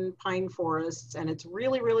southern pine forests, and it's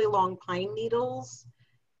really, really long pine needles.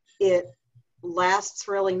 It lasts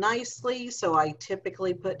really nicely. So I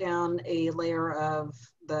typically put down a layer of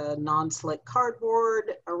the non-slick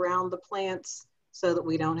cardboard around the plants so that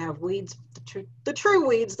we don't have weeds, the true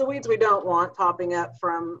weeds, the weeds we don't want popping up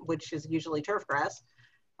from, which is usually turf grass,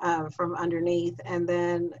 from underneath, and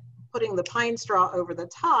then putting the pine straw over the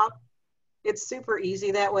top. It's super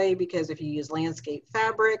easy that way, because if you use landscape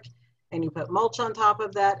fabric and you put mulch on top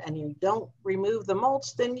of that and you don't remove the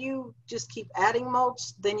mulch, then you just keep adding mulch,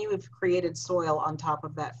 then you have created soil on top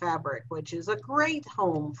of that fabric, which is a great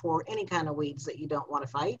home for any kind of weeds that you don't want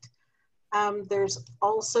to fight. There's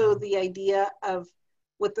also the idea of,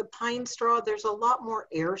 with the pine straw, there's a lot more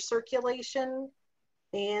air circulation,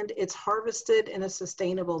 and it's harvested in a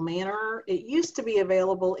sustainable manner. It used to be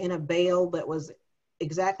available in a bale that was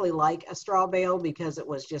exactly like a straw bale because it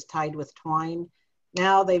was just tied with twine.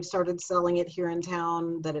 Now they've started selling it here in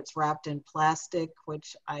town that it's wrapped in plastic,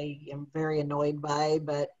 which I am very annoyed by,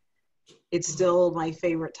 but it's still my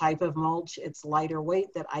favorite type of mulch. It's lighter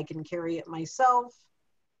weight, that I can carry it myself.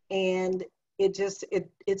 And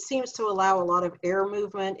it seems to allow a lot of air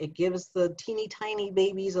movement. It gives the teeny tiny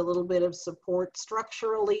babies a little bit of support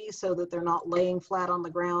structurally so that they're not laying flat on the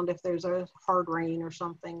ground if there's a hard rain or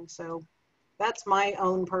something. So that's my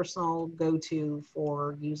own personal go-to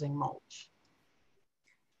for using mulch.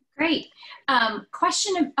 Great.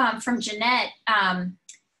 Question from Jeanette.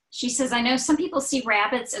 She says, I know some people see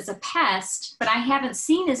rabbits as a pest, but I haven't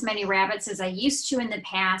seen as many rabbits as I used to in the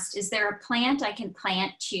past. Is there a plant I can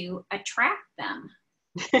plant to attract them?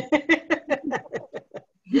 Oh,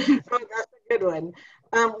 that's a good one.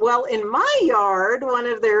 Well, in my yard, one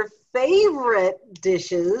of their favorite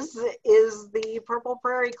dishes is the purple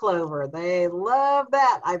prairie clover. They love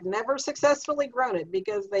that. I've never successfully grown it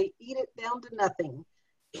because they eat it down to nothing.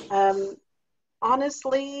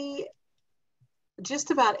 Honestly,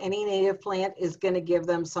 just about any native plant is going to give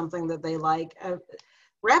them something that they like.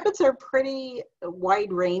 Rabbits are pretty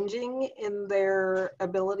wide-ranging in their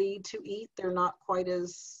ability to eat. They're not quite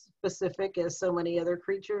as specific as so many other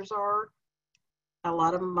creatures are. A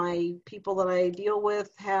lot of my people that I deal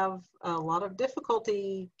with have a lot of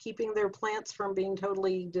difficulty keeping their plants from being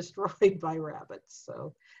totally destroyed by rabbits.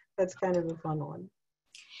 So that's kind of a fun one.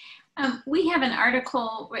 We have an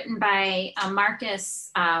article written by Marcus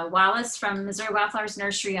Wallace from Missouri Wildflowers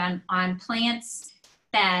Nursery on plants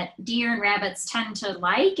that deer and rabbits tend to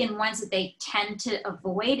like and ones that they tend to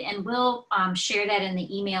avoid, and we'll share that in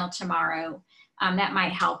the email tomorrow. That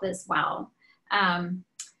might help as well.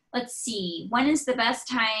 Let's see, when is the best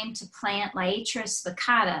time to plant Liatris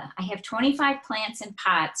spicata? I have 25 plants in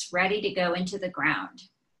pots ready to go into the ground.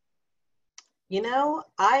 You know,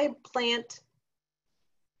 I plant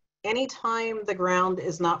anytime the ground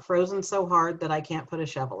is not frozen so hard that I can't put a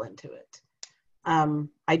shovel into it.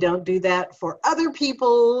 I don't do that for other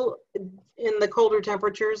people in the colder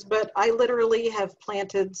temperatures, but I literally have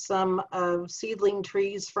planted some of seedling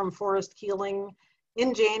trees from Forest Keeling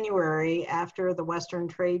in January after the Western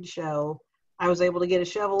Trade Show. I was able to get a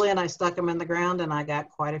shovel in, I stuck them in the ground, and I got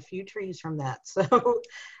quite a few trees from that. So,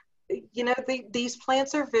 you know, these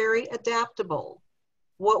plants are very adaptable.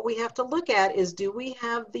 What we have to look at is, do we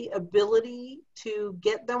have the ability to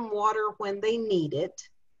get them water when they need it?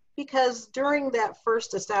 Because during that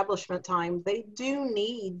first establishment time, they do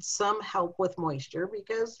need some help with moisture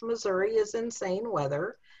because Missouri is insane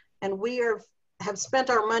weather, and we have spent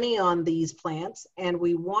our money on these plants, and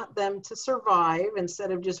we want them to survive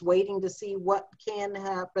instead of just waiting to see what can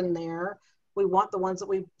happen there. We want the ones that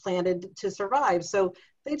we planted to survive. So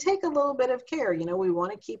they take a little bit of care. You know, we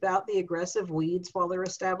want to keep out the aggressive weeds while they're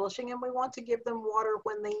establishing, and we want to give them water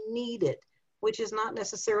when they need it, which is not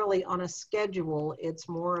necessarily on a schedule. It's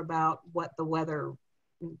more about what the weather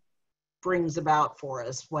brings about for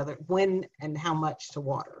us, whether, when, and how much to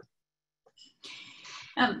water.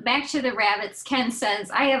 Back to the rabbits. Ken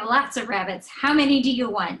says, I have lots of rabbits. How many do you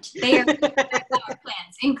want? They are flower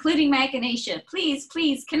plants, including Macanaceae. Please,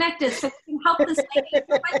 please connect us so we can help this lady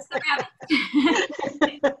who wants the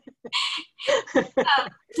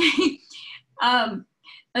rabbits.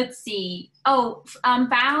 Let's see. Oh,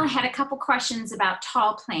 Val had a couple questions about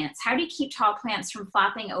tall plants. How do you keep tall plants from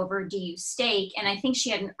flopping over? Do you stake? And I think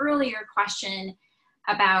she had an earlier question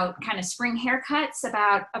about kind of spring haircuts,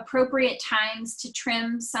 about appropriate times to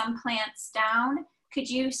trim some plants down. Could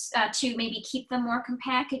you, to maybe keep them more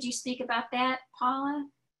compact, could you speak about that, Paula?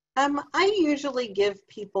 I usually give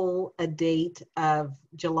people a date of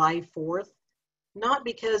July 4th, not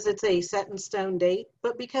because it's a set in stone date,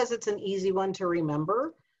 but because it's an easy one to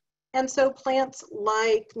remember. And so plants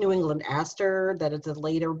like New England aster, that is a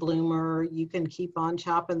later bloomer, you can keep on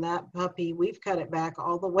chopping that puppy. We've cut it back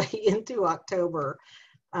all the way into October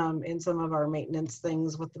in some of our maintenance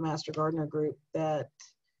things with the Master Gardener group, that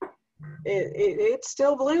it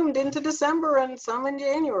still bloomed into December and some in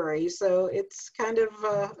January. So it's kind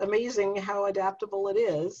of amazing how adaptable it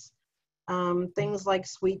is. Things like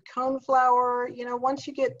sweet coneflower, you know, once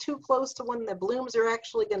you get too close to when the blooms are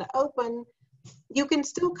actually going to open, you can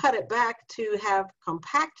still cut it back to have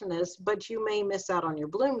compactness, but you may miss out on your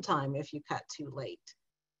bloom time if you cut too late.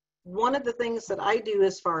 One of the things that I do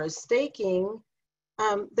as far as staking,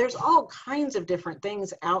 there's all kinds of different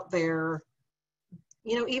things out there.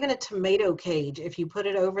 You know, even a tomato cage, if you put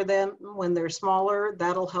it over them when they're smaller,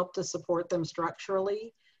 that'll help to support them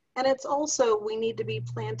structurally. And it's also, we need to be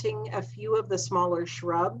planting a few of the smaller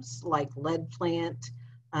shrubs like lead plant,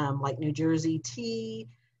 like New Jersey tea,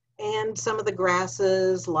 and some of the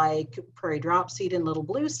grasses like prairie dropseed and little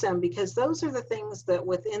blue stem, because those are the things that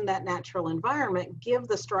within that natural environment give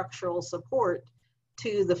the structural support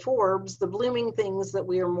to the forbs, the blooming things that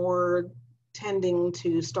we are more tending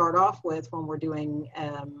to start off with when we're doing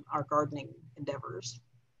our gardening endeavors.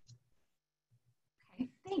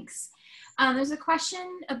 Okay, thanks. There's a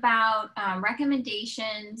question about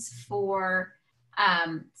recommendations for,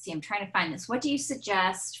 see, I'm trying to find this. What do you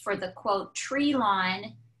suggest for the quote tree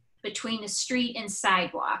lawn between the street and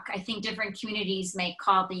sidewalk? I think different communities may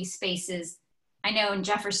call these spaces, I know in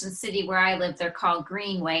Jefferson City where I live, they're called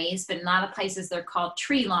greenways, but in a lot of places they're called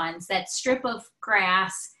tree lawns, that strip of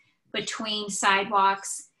grass between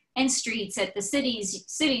sidewalks and streets. That the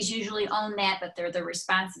cities usually own that, but they're the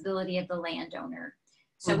responsibility of the landowner.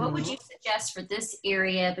 So what would you suggest for this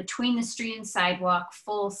area between the street and sidewalk,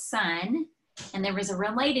 full sun? And there was a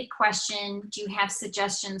related question, do you have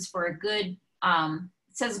suggestions for a good,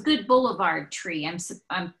 it says good boulevard tree.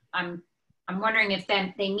 I'm wondering if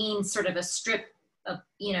that they mean sort of a strip of,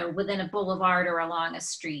 you know, within a boulevard or along a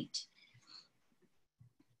street.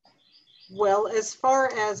 Well, as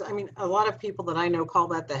far as, I mean, a lot of people that I know call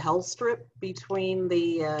that the hell strip between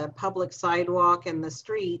the public sidewalk and the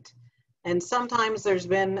street. And sometimes there's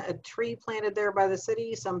been a tree planted there by the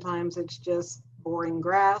city. Sometimes it's just boring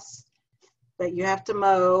grass that you have to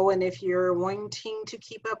mow. And if you're wanting to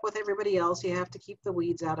keep up with everybody else, you have to keep the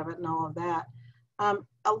weeds out of it and all of that.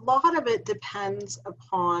 A lot of it depends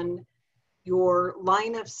upon your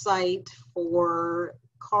line of sight for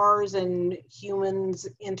cars and humans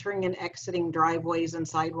entering and exiting driveways and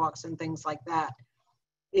sidewalks and things like that.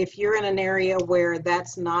 If you're in an area where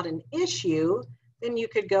that's not an issue, then you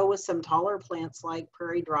could go with some taller plants like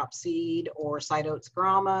prairie dropseed or side oats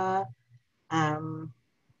grama.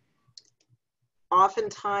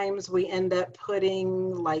 Oftentimes we end up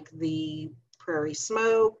putting like the prairie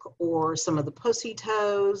smoke or some of the pussy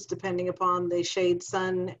toes, depending upon the shade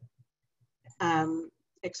sun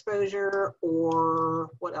exposure,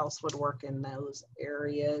 or what else would work in those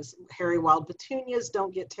areas. Hairy wild petunias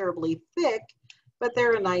don't get terribly thick, but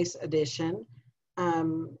they're a nice addition.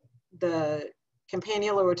 The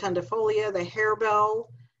Campanula rotundifolia, the harebell,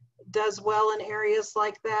 does well in areas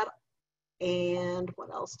like that. And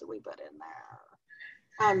what else do we put in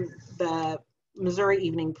there? The Missouri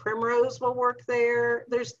Evening Primrose will work there.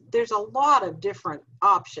 There's a lot of different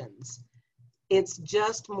options. It's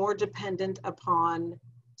just more dependent upon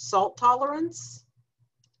salt tolerance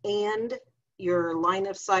and your line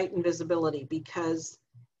of sight and visibility, because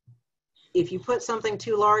if you put something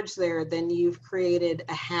too large there, then you've created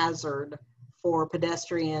a hazard for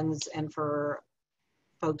pedestrians and for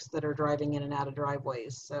folks that are driving in and out of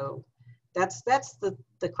driveways. So that's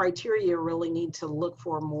the criteria you really need to look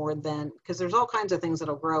for, more than, because there's all kinds of things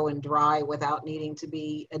that'll grow and dry without needing to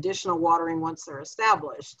be additional watering once they're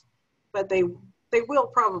established. But they will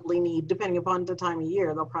probably need, depending upon the time of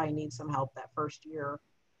year, they'll probably need some help that first year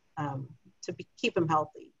to keep them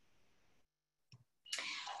healthy.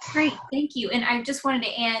 Great, thank you. And I just wanted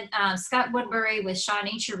to add, Scott Woodbury with Shaw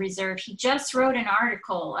Nature Reserve, he just wrote an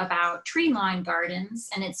article about tree lawn gardens,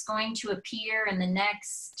 and it's going to appear in the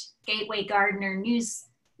next Gateway Gardener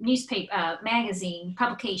newspaper magazine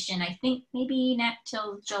publication, I think maybe not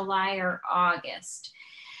till July or August.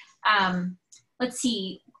 Let's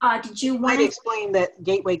see, did you want to explain that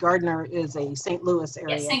Gateway Gardener is a St. Louis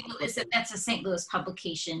area? Yeah, St. Louis, that's a St. Louis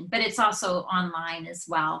publication, but it's also online as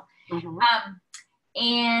well. Mm-hmm.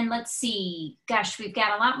 And let's see, gosh, we've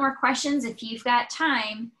got a lot more questions if you've got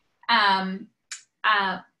time.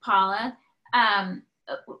 Paula,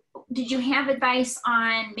 did you have advice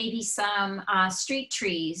on maybe some street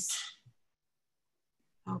trees?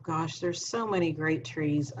 Oh gosh, there's so many great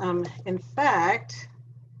trees. In fact,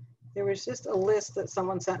 there was just a list that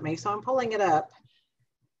someone sent me, so I'm pulling it up,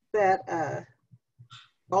 that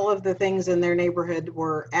all of the things in their neighborhood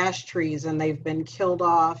were ash trees and they've been killed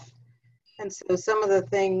off. And so some of the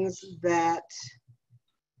things that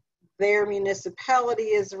their municipality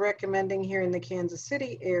is recommending here in the Kansas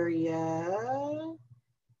City area,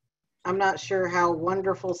 I'm not sure how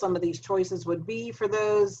wonderful some of these choices would be for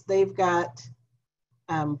those. They've got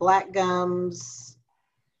black gums,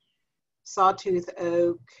 sawtooth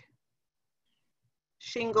oak,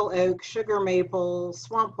 shingle oak, sugar maple,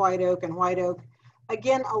 swamp white oak, and white oak.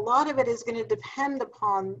 Again, a lot of it is going to depend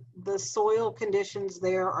upon the soil conditions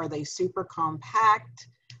there. Are they super compact?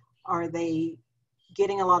 Are they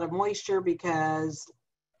getting a lot of moisture because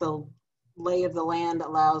the lay of the land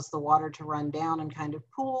allows the water to run down and kind of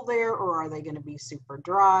pool there? Or are they going to be super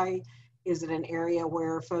dry? Is it an area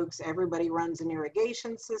where everybody runs an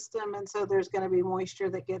irrigation system, and so there's going to be moisture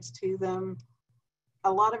that gets to them?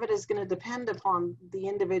 A lot of it is going to depend upon the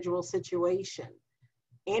individual situation.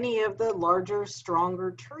 Any of the larger,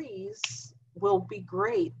 stronger trees will be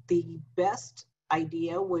great. The best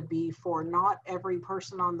idea would be for not every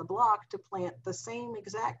person on the block to plant the same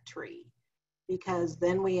exact tree, because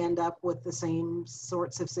then we end up with the same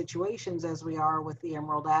sorts of situations as we are with the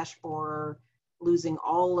emerald ash borer, losing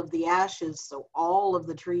all of the ashes. So all of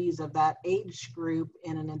the trees of that age group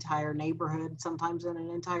in an entire neighborhood, sometimes in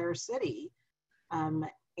an entire city.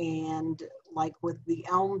 And like with the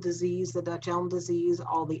elm disease, the Dutch elm disease,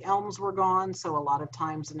 all the elms were gone. So a lot of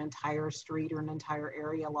times an entire street or an entire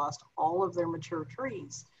area lost all of their mature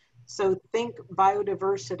trees. So think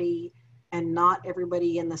biodiversity, and not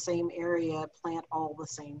everybody in the same area plant all the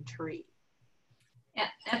same tree. Yeah,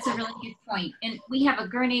 that's a really good point. And we have a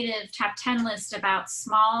GardeNerd top 10 list about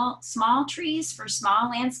small trees for small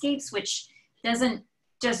landscapes, which doesn't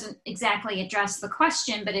exactly address the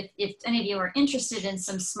question, but if any of you are interested in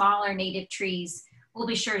some smaller native trees, we'll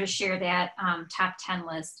be sure to share that top 10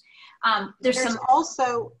 list. There's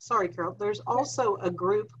also, sorry, Carol, there's also a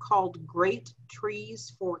group called Great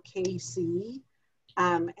Trees for KC,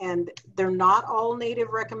 and they're not all native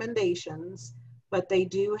recommendations, but they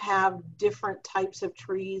do have different types of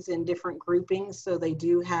trees in different groupings, so they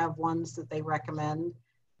do have ones that they recommend.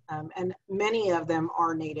 And many of them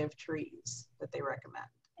are native trees that they recommend.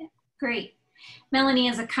 Great. Melanie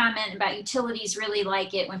has a comment about utilities really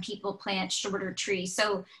like it when people plant shorter trees.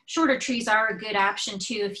 So shorter trees are a good option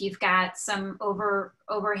too if you've got some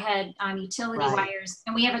overhead utility wires.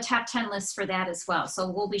 And we have a top 10 list for that as well.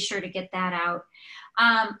 So we'll be sure to get that out.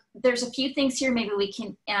 There's a few things here maybe we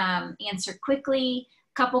can answer quickly.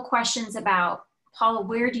 A couple questions about, Paula,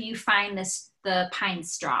 where do you find the pine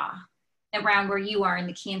straw around where you are in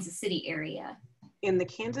the Kansas City area? In the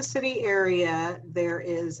Kansas City area, there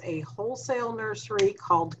is a wholesale nursery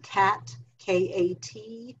called CAT,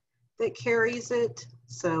 K-A-T, that carries it.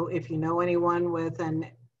 So if you know anyone with an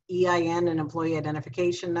EIN, an employee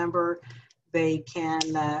identification number, they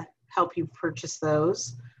can help you purchase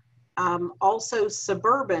those. Also,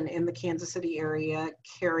 Suburban in the Kansas City area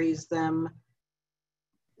carries them,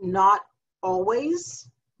 not always,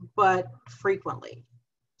 but frequently.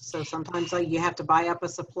 So sometimes you have to buy up a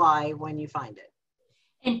supply when you find it.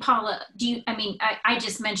 And Paula, I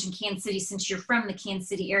just mentioned Kansas City, since you're from the Kansas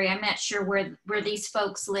City area. I'm not sure where these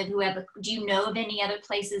folks live who have, do you know of any other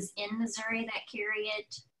places in Missouri that carry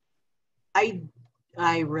it?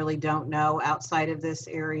 I really don't know outside of this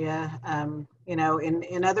area. You know,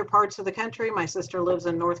 in other parts of the country, my sister lives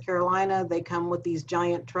in North Carolina. They come with these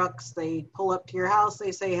giant trucks. They pull up to your house.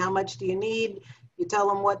 They say, how much do you need? You tell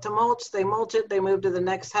them what to mulch. They mulch it. They move to the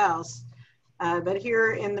next house. But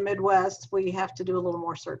here in the Midwest, we have to do a little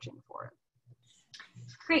more searching for it.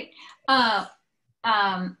 Great.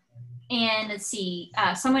 And let's see,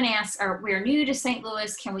 someone asked, we're new to St.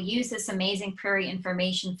 Louis. Can we use this amazing prairie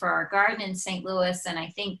information for our garden in St. Louis? And I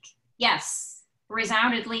think, yes,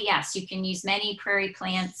 resoundingly, yes. You can use many prairie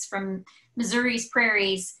plants from Missouri's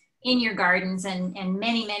prairies in your gardens, and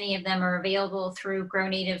many, many of them are available through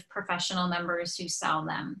GardeNerd professional members who sell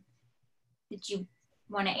them. Did you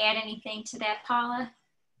want to add anything to that, Paula?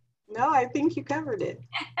 No, I think you covered it.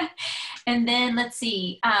 And then let's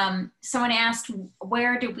see, someone asked,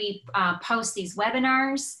 where do we post these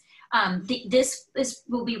webinars? This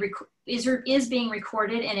will be is being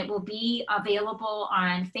recorded, and it will be available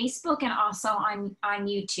on Facebook and also on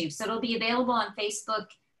YouTube. So it'll be available on Facebook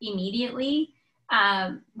immediately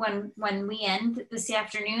when we end this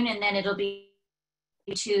afternoon, and then it'll be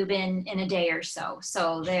YouTube in a day or so.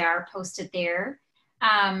 So they are posted there.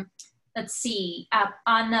 Let's see,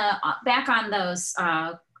 back on those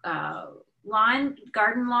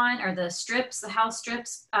garden lawn, or the strips, the house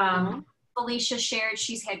strips. Felicia shared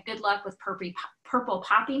she's had good luck with purple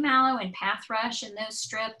poppy mallow and pathrush in those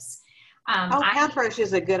strips. Pathrush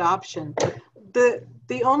is a good option.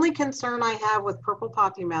 The only concern I have with purple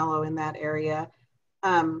poppy mallow in that area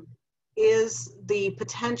is the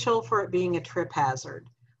potential for it being a trip hazard.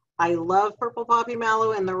 I love purple poppy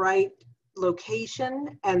mallow in the right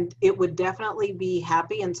location, and it would definitely be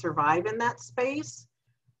happy and survive in that space.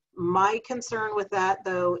 My concern with that,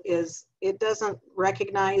 though, is it doesn't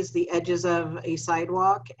recognize the edges of a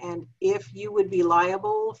sidewalk, and if you would be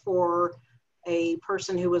liable for a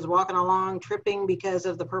person who was walking along tripping because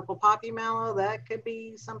of the purple poppy mallow, that could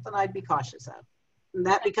be something I'd be cautious of. And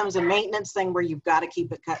that becomes a maintenance thing where you've got to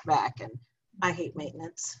keep it cut back, and I hate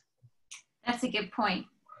maintenance. That's a good point.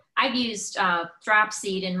 I've used drop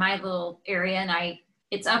seed in my little area, and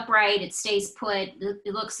it's upright, it stays put,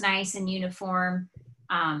 it looks nice and uniform.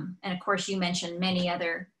 And of course, you mentioned many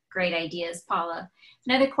other great ideas, Paula.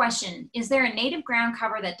 Another question, is there a native ground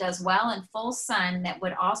cover that does well in full sun that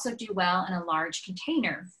would also do well in a large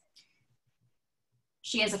container?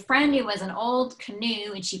 She has a friend who has an old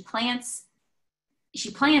canoe, and she plants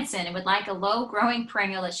in and would like a low growing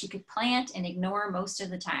perennial that she could plant and ignore most of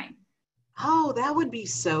the time. Oh, that would be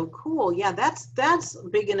so cool. Yeah, that's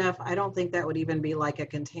big enough. I don't think that would even be like a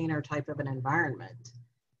container type of an environment.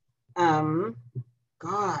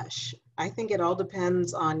 Gosh, I think it all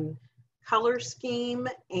depends on color scheme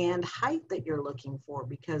and height that you're looking for,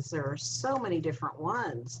 because there are so many different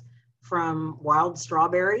ones, from wild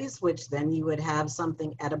strawberries, which then you would have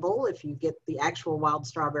something edible if you get the actual wild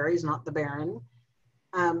strawberries, not the barren.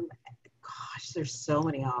 Gosh, there's so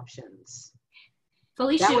many options.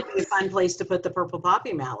 Felicia, that would be a fun place to put the purple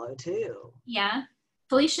poppy mallow too. Yeah,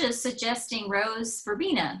 Felicia is suggesting rose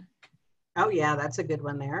verbena. Oh yeah, that's a good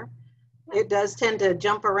one there. It does tend to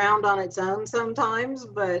jump around on its own sometimes,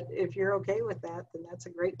 but if you're okay with that, then that's a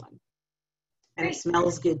great one. And It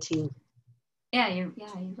smells good too. Yeah, you're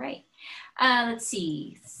right. Let's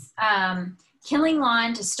see. Killing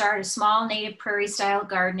lawn to start a small native prairie style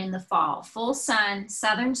garden in the fall. Full sun,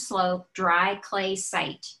 southern slope, dry clay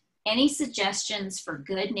site. Any suggestions for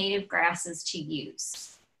good native grasses to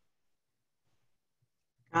use?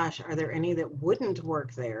 Gosh, are there any that wouldn't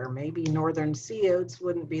work there? Maybe northern sea oats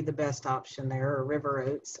wouldn't be the best option there, or river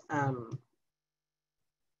oats.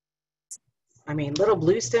 I mean, little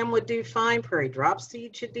blue stem would do fine. Prairie drop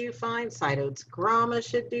seed should do fine. Side oats grama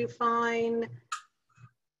should do fine.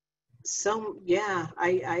 So yeah,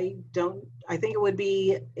 I think it would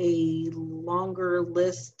be a longer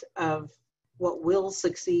list of what will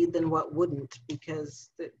succeed than what wouldn't, because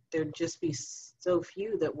there'd just be so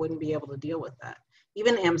few that wouldn't be able to deal with that.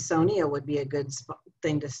 Even Amsonia would be a good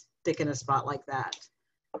thing to stick in a spot like that.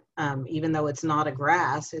 Even though it's not a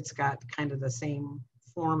grass, it's got kind of the same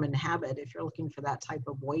form and habit if you're looking for that type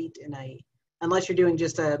of weight unless you're doing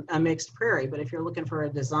just a mixed prairie. But if you're looking for a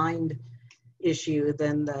designed issue,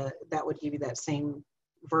 then that would give you that same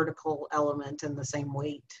vertical element and the same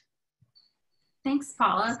weight. Thanks,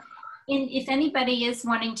 Paula. And if anybody is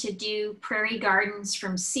wanting to do prairie gardens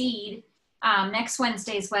from seed, next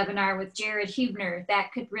Wednesday's webinar with Jared Hubner,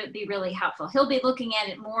 that could be really helpful. He'll be looking at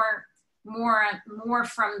it more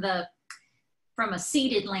from a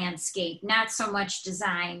seeded landscape, not so much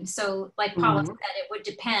design. So like Paula said, it would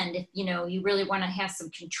depend if, you know, you really want to have some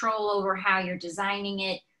control over how you're designing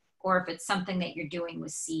it, or if it's something that you're doing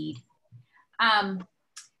with seed.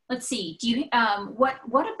 Let's see, do you,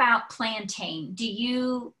 what about plantain? Do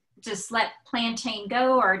you just let plantain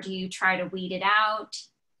go, or do you try to weed it out?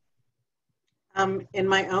 In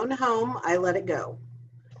my own home, I let it go,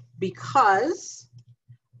 because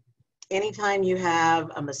anytime you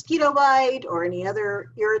have a mosquito bite or any other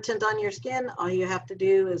irritant on your skin, all you have to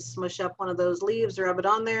do is smush up one of those leaves, rub it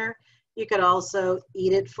on there. You could also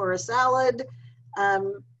eat it for a salad,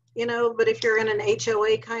 you know, but if you're in an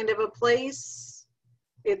HOA kind of a place,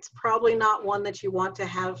 it's probably not one that you want to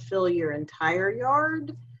have fill your entire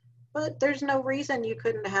yard, but there's no reason you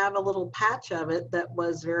couldn't have a little patch of it that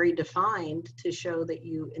was very defined to show that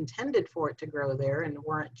you intended for it to grow there and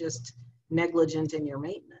weren't just negligent in your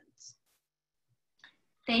maintenance.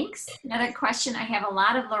 Thanks. Another question. I have a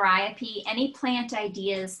lot of Liriope. Any plant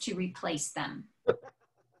ideas to replace them?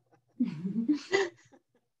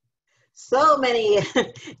 So many.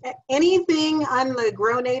 Anything on the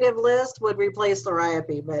Grow Native list would replace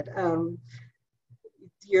Liriope, but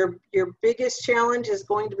your biggest challenge is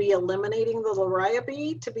going to be eliminating the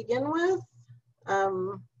Liriope to begin with.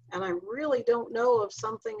 And I really don't know of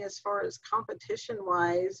something as far as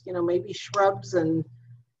competition-wise, you know, maybe shrubs, and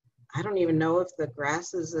I don't even know if the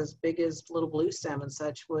grasses as big as little blue stem and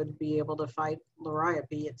such would be able to fight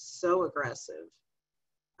Liriope. It's so aggressive.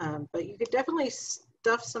 But you could definitely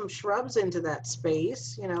stuff some shrubs into that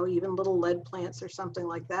space, you know, even little lead plants or something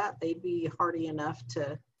like that. They'd be hardy enough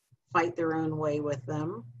to fight their own way with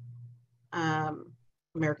them.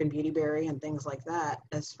 American Beautyberry and things like that.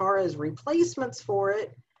 As far as replacements for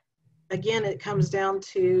it, again, it comes down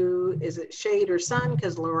to, is it shade or sun?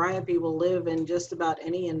 Because Liriope will live in just about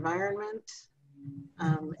any environment.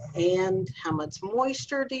 And how much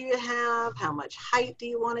moisture do you have? How much height do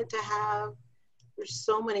you want it to have? There's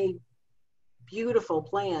so many beautiful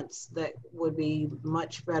plants that would be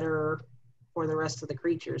much better for the rest of the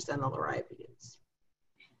creatures than the Liriope is.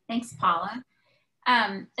 Thanks, Paula.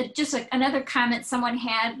 Just another comment someone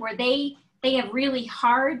had where they have really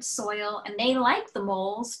hard soil and they like the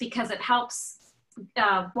moles because it helps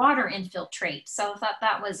water infiltrate. So I thought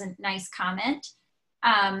that was a nice comment.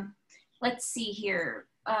 Let's see here.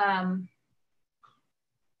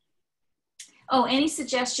 Oh, any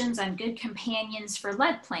suggestions on good companions for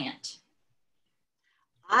lead plant?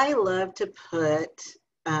 I love to put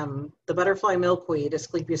the butterfly milkweed,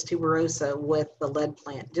 Asclepias tuberosa, with the lead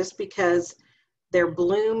plant, just because their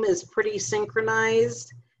bloom is pretty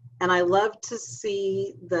synchronized. And I love to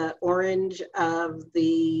see the orange of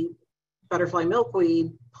the butterfly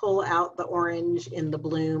milkweed pull out the orange in the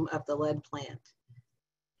bloom of the lead plant.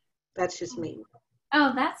 That's just me.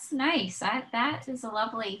 Oh, that's nice. That's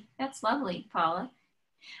lovely, Paula.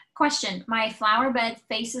 Question, my flower bed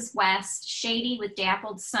faces west, shady with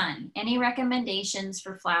dappled sun. Any recommendations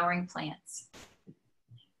for flowering plants?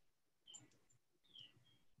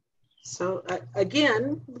 So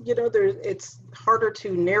again, you know, it's harder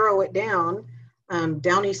to narrow it down.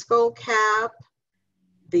 Downy skullcap,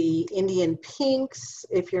 the Indian pinks,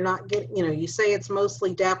 if you're not getting, you know, you say it's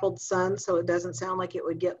mostly dappled sun, so it doesn't sound like it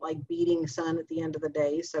would get like beating sun at the end of the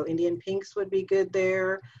day. So Indian pinks would be good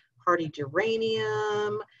there. Hardy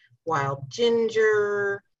geranium, wild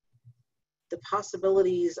ginger. The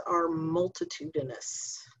possibilities are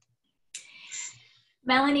multitudinous.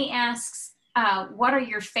 Melanie asks, what are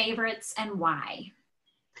your favorites and why?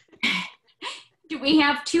 Do we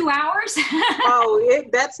have 2 hours? Oh,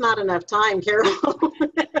 that's not enough time, Carol.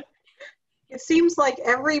 It seems like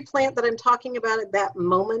every plant that I'm talking about at that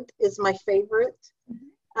moment is my favorite.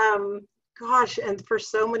 Gosh, and for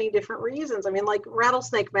so many different reasons. I mean, like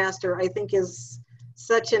Rattlesnake Master, I think is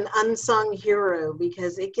such an unsung hero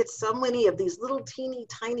because it gets so many of these little teeny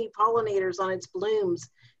tiny pollinators on its blooms.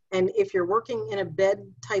 And if you're working in a bed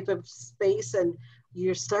type of space and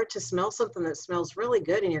you start to smell something that smells really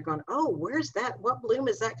good and you're going, oh, where's that? What bloom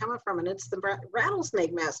is that coming from? And it's the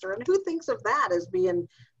Rattlesnake Master. And who thinks of that as being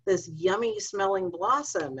this yummy smelling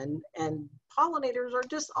blossom? And pollinators are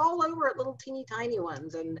just all over it, little teeny tiny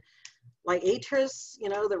ones. And like Atris, you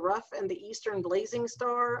know, the rough and the eastern blazing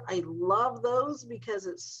star, I love those because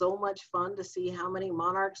it's so much fun to see how many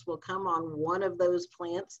monarchs will come on one of those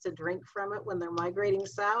plants to drink from it when they're migrating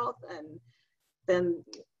south. And then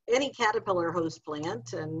any caterpillar host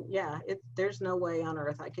plant, and yeah, there's no way on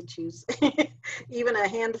earth I could choose even a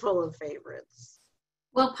handful of favorites.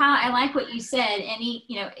 Well, Paula, I like what you said.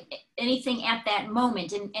 Anything at that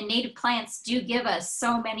moment, and native plants do give us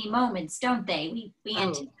so many moments, don't they? We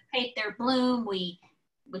anticipate their bloom.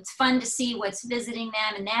 It's fun to see what's visiting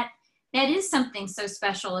them, and that is something so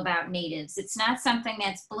special about natives. It's not something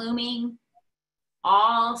that's blooming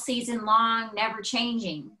all season long, never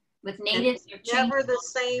changing. With natives, it's never the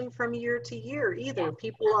same from year to year either. Yeah.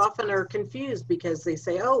 People often are confused because they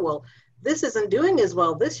say, oh, well, this isn't doing as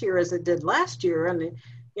well this year as it did last year. And,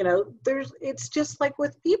 you know, it's just like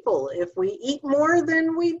with people. If we eat more,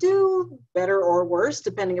 then we do better or worse,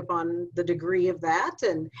 depending upon the degree of that.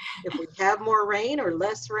 And if we have more rain or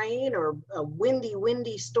less rain, or a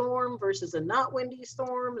windy storm versus a not windy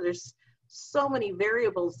storm, there's so many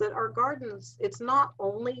variables that our gardens, it's not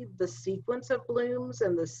only the sequence of blooms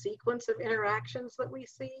and the sequence of interactions that we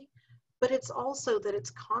see, but it's also that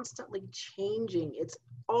it's constantly changing. It's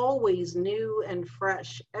always new and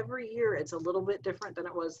fresh. Every year it's a little bit different than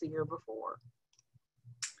it was the year before.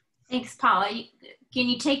 Thanks, Paula. Can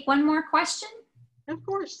you take one more question? Of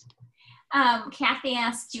course. Kathy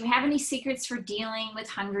asks, do you have any secrets for dealing with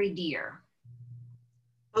hungry deer?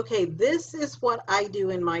 Okay, this is what I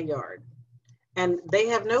do in my yard. And they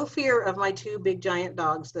have no fear of my two big giant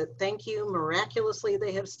dogs that, thank you, miraculously,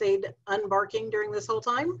 they have stayed unbarking during this whole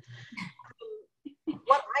time.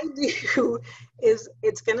 What I do is,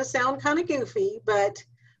 it's going to sound kind of goofy, but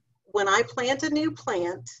when I plant a new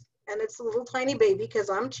plant, and it's a little tiny baby because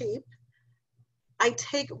I'm cheap,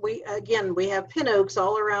 we have pin oaks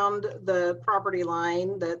all around the property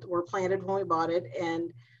line that were planted when we bought it.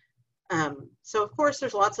 And so of course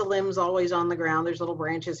there's lots of limbs always on the ground. There's little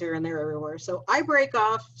branches here and there everywhere. So I break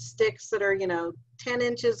off sticks that are, 10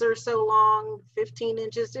 inches or so long, 15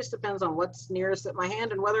 inches, just depends on what's nearest at my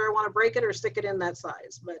hand and whether I want to break it or stick it in that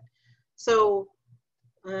size. But so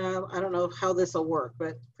I don't know how this will work,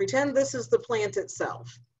 but pretend this is the plant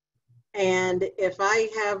itself. And if I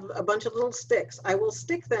have a bunch of little sticks, I will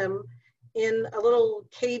stick them in a little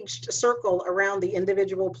caged circle around the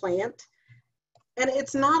individual plant. And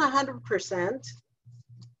it's not 100%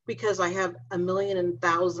 because I have a million and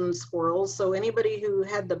thousand squirrels. So anybody who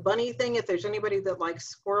had the bunny thing, if there's anybody that likes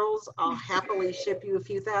squirrels, I'll happily ship you a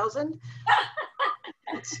few thousand.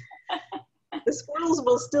 The squirrels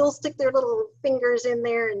will still stick their little fingers in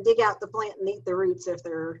there and dig out the plant and eat the roots if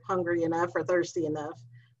they're hungry enough or thirsty enough.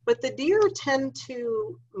 But the deer tend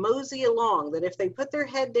to mosey along, that if they put their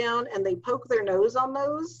head down and they poke their nose on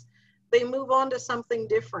those, they move on to something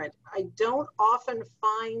different. I don't often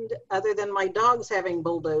find, other than my dogs having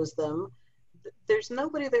bulldozed them, there's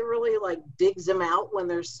nobody that really digs them out when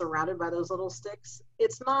they're surrounded by those little sticks.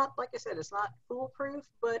 It's not, like I said, it's not foolproof,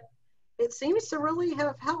 but it seems to really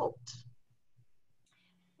have helped.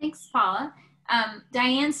 Thanks, Paula.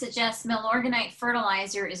 Diane suggests milorganite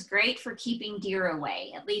fertilizer is great for keeping deer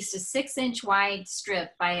away. At least a 6-inch wide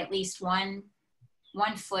strip by at least one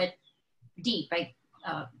foot deep.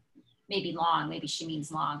 Maybe long, maybe she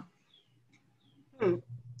means long.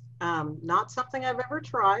 Not something I've ever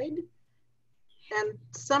tried. And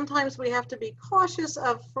sometimes we have to be cautious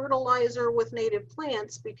of fertilizer with native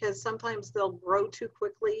plants because sometimes they'll grow too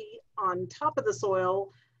quickly on top of the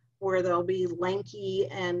soil where they'll be lanky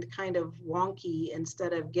and kind of wonky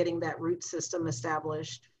instead of getting that root system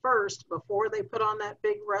established first before they put on that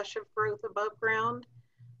big rush of growth above ground.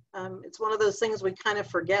 It's one of those things we kind of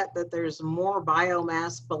forget that there's more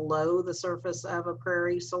biomass below the surface of a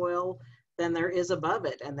prairie soil than there is above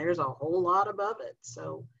it, and there's a whole lot above it.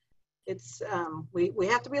 So it's we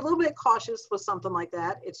have to be a little bit cautious with something like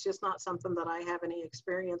that. It's just not something that I have any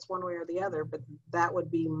experience one way or the other, but that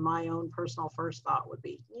would be my own personal first thought would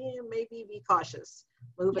be, maybe be cautious.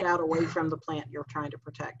 Move it out away from the plant you're trying to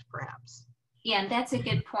protect, perhaps. Yeah, that's a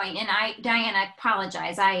good point. And Diane, I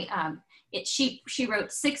apologize. She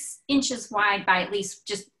wrote 6 inches wide by at least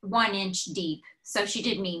just 1 inch deep. So she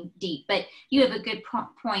did mean deep, but you have a good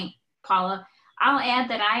point, Paula. I'll add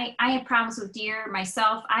that I have problems with deer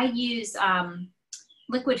myself. I use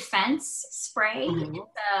liquid fence spray,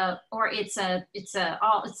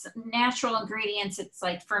 it's natural ingredients. It's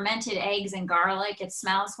like fermented eggs and garlic. It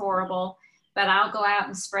smells horrible, but I'll go out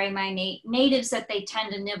and spray my natives that they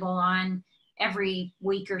tend to nibble on every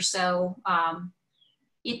week or so.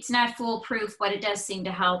 It's not foolproof, but it does seem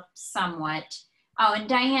to help somewhat. Oh, and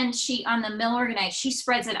Diane, on the milorganite, she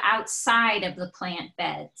spreads it outside of the plant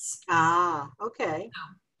beds. Ah, okay.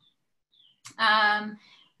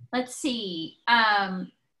 Let's see.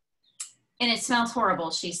 And it smells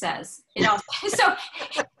horrible, she says. It also, so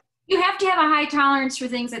you have to have a high tolerance for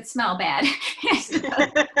things that smell bad.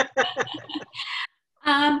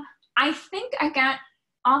 I think I got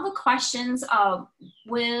all the questions,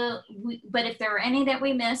 but if there are any that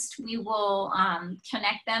we missed, we will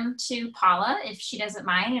connect them to Paula if she doesn't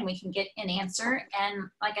mind, and we can get an answer. And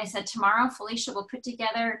like I said, tomorrow Felicia will put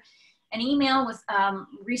together an email with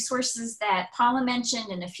resources that Paula mentioned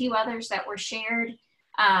and a few others that were shared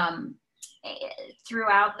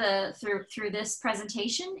throughout through this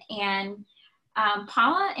presentation. And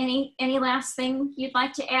Paula, any last thing you'd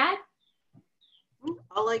like to add?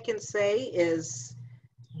 All I can say is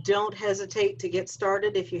don't hesitate to get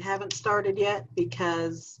started if you haven't started yet,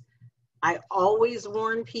 because I always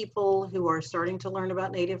warn people who are starting to learn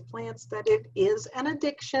about native plants that it is an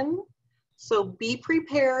addiction. So be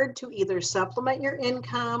prepared to either supplement your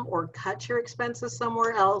income or cut your expenses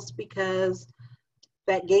somewhere else, because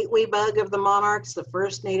that gateway bug of the monarchs, the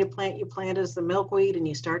first native plant you plant is the milkweed, and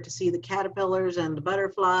you start to see the caterpillars and the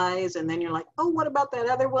butterflies, and then you're like, oh, what about that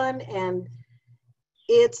other one? And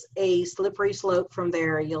it's a slippery slope from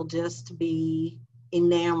there. You'll just be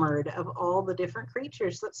enamored of all the different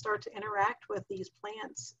creatures that start to interact with these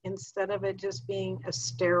plants, instead of it just being a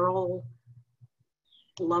sterile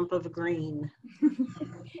lump of green.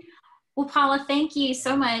 Well, Paula, thank you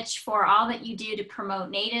so much for all that you do to promote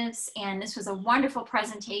natives. And this was a wonderful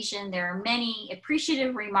presentation. There are many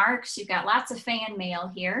appreciative remarks. You've got lots of fan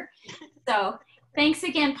mail here. So thanks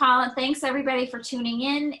again, Paula. Thanks everybody for tuning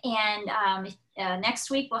in. And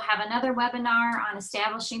next week, we'll have another webinar on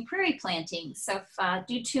establishing prairie planting. So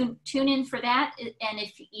do tune in for that. And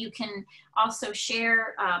if you can also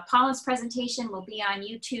share Paula's presentation, will be on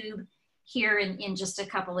YouTube here in just a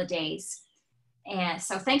couple of days. And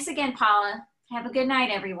so thanks again, Paula. Have a good night,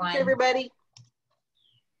 everyone. Thanks, everybody.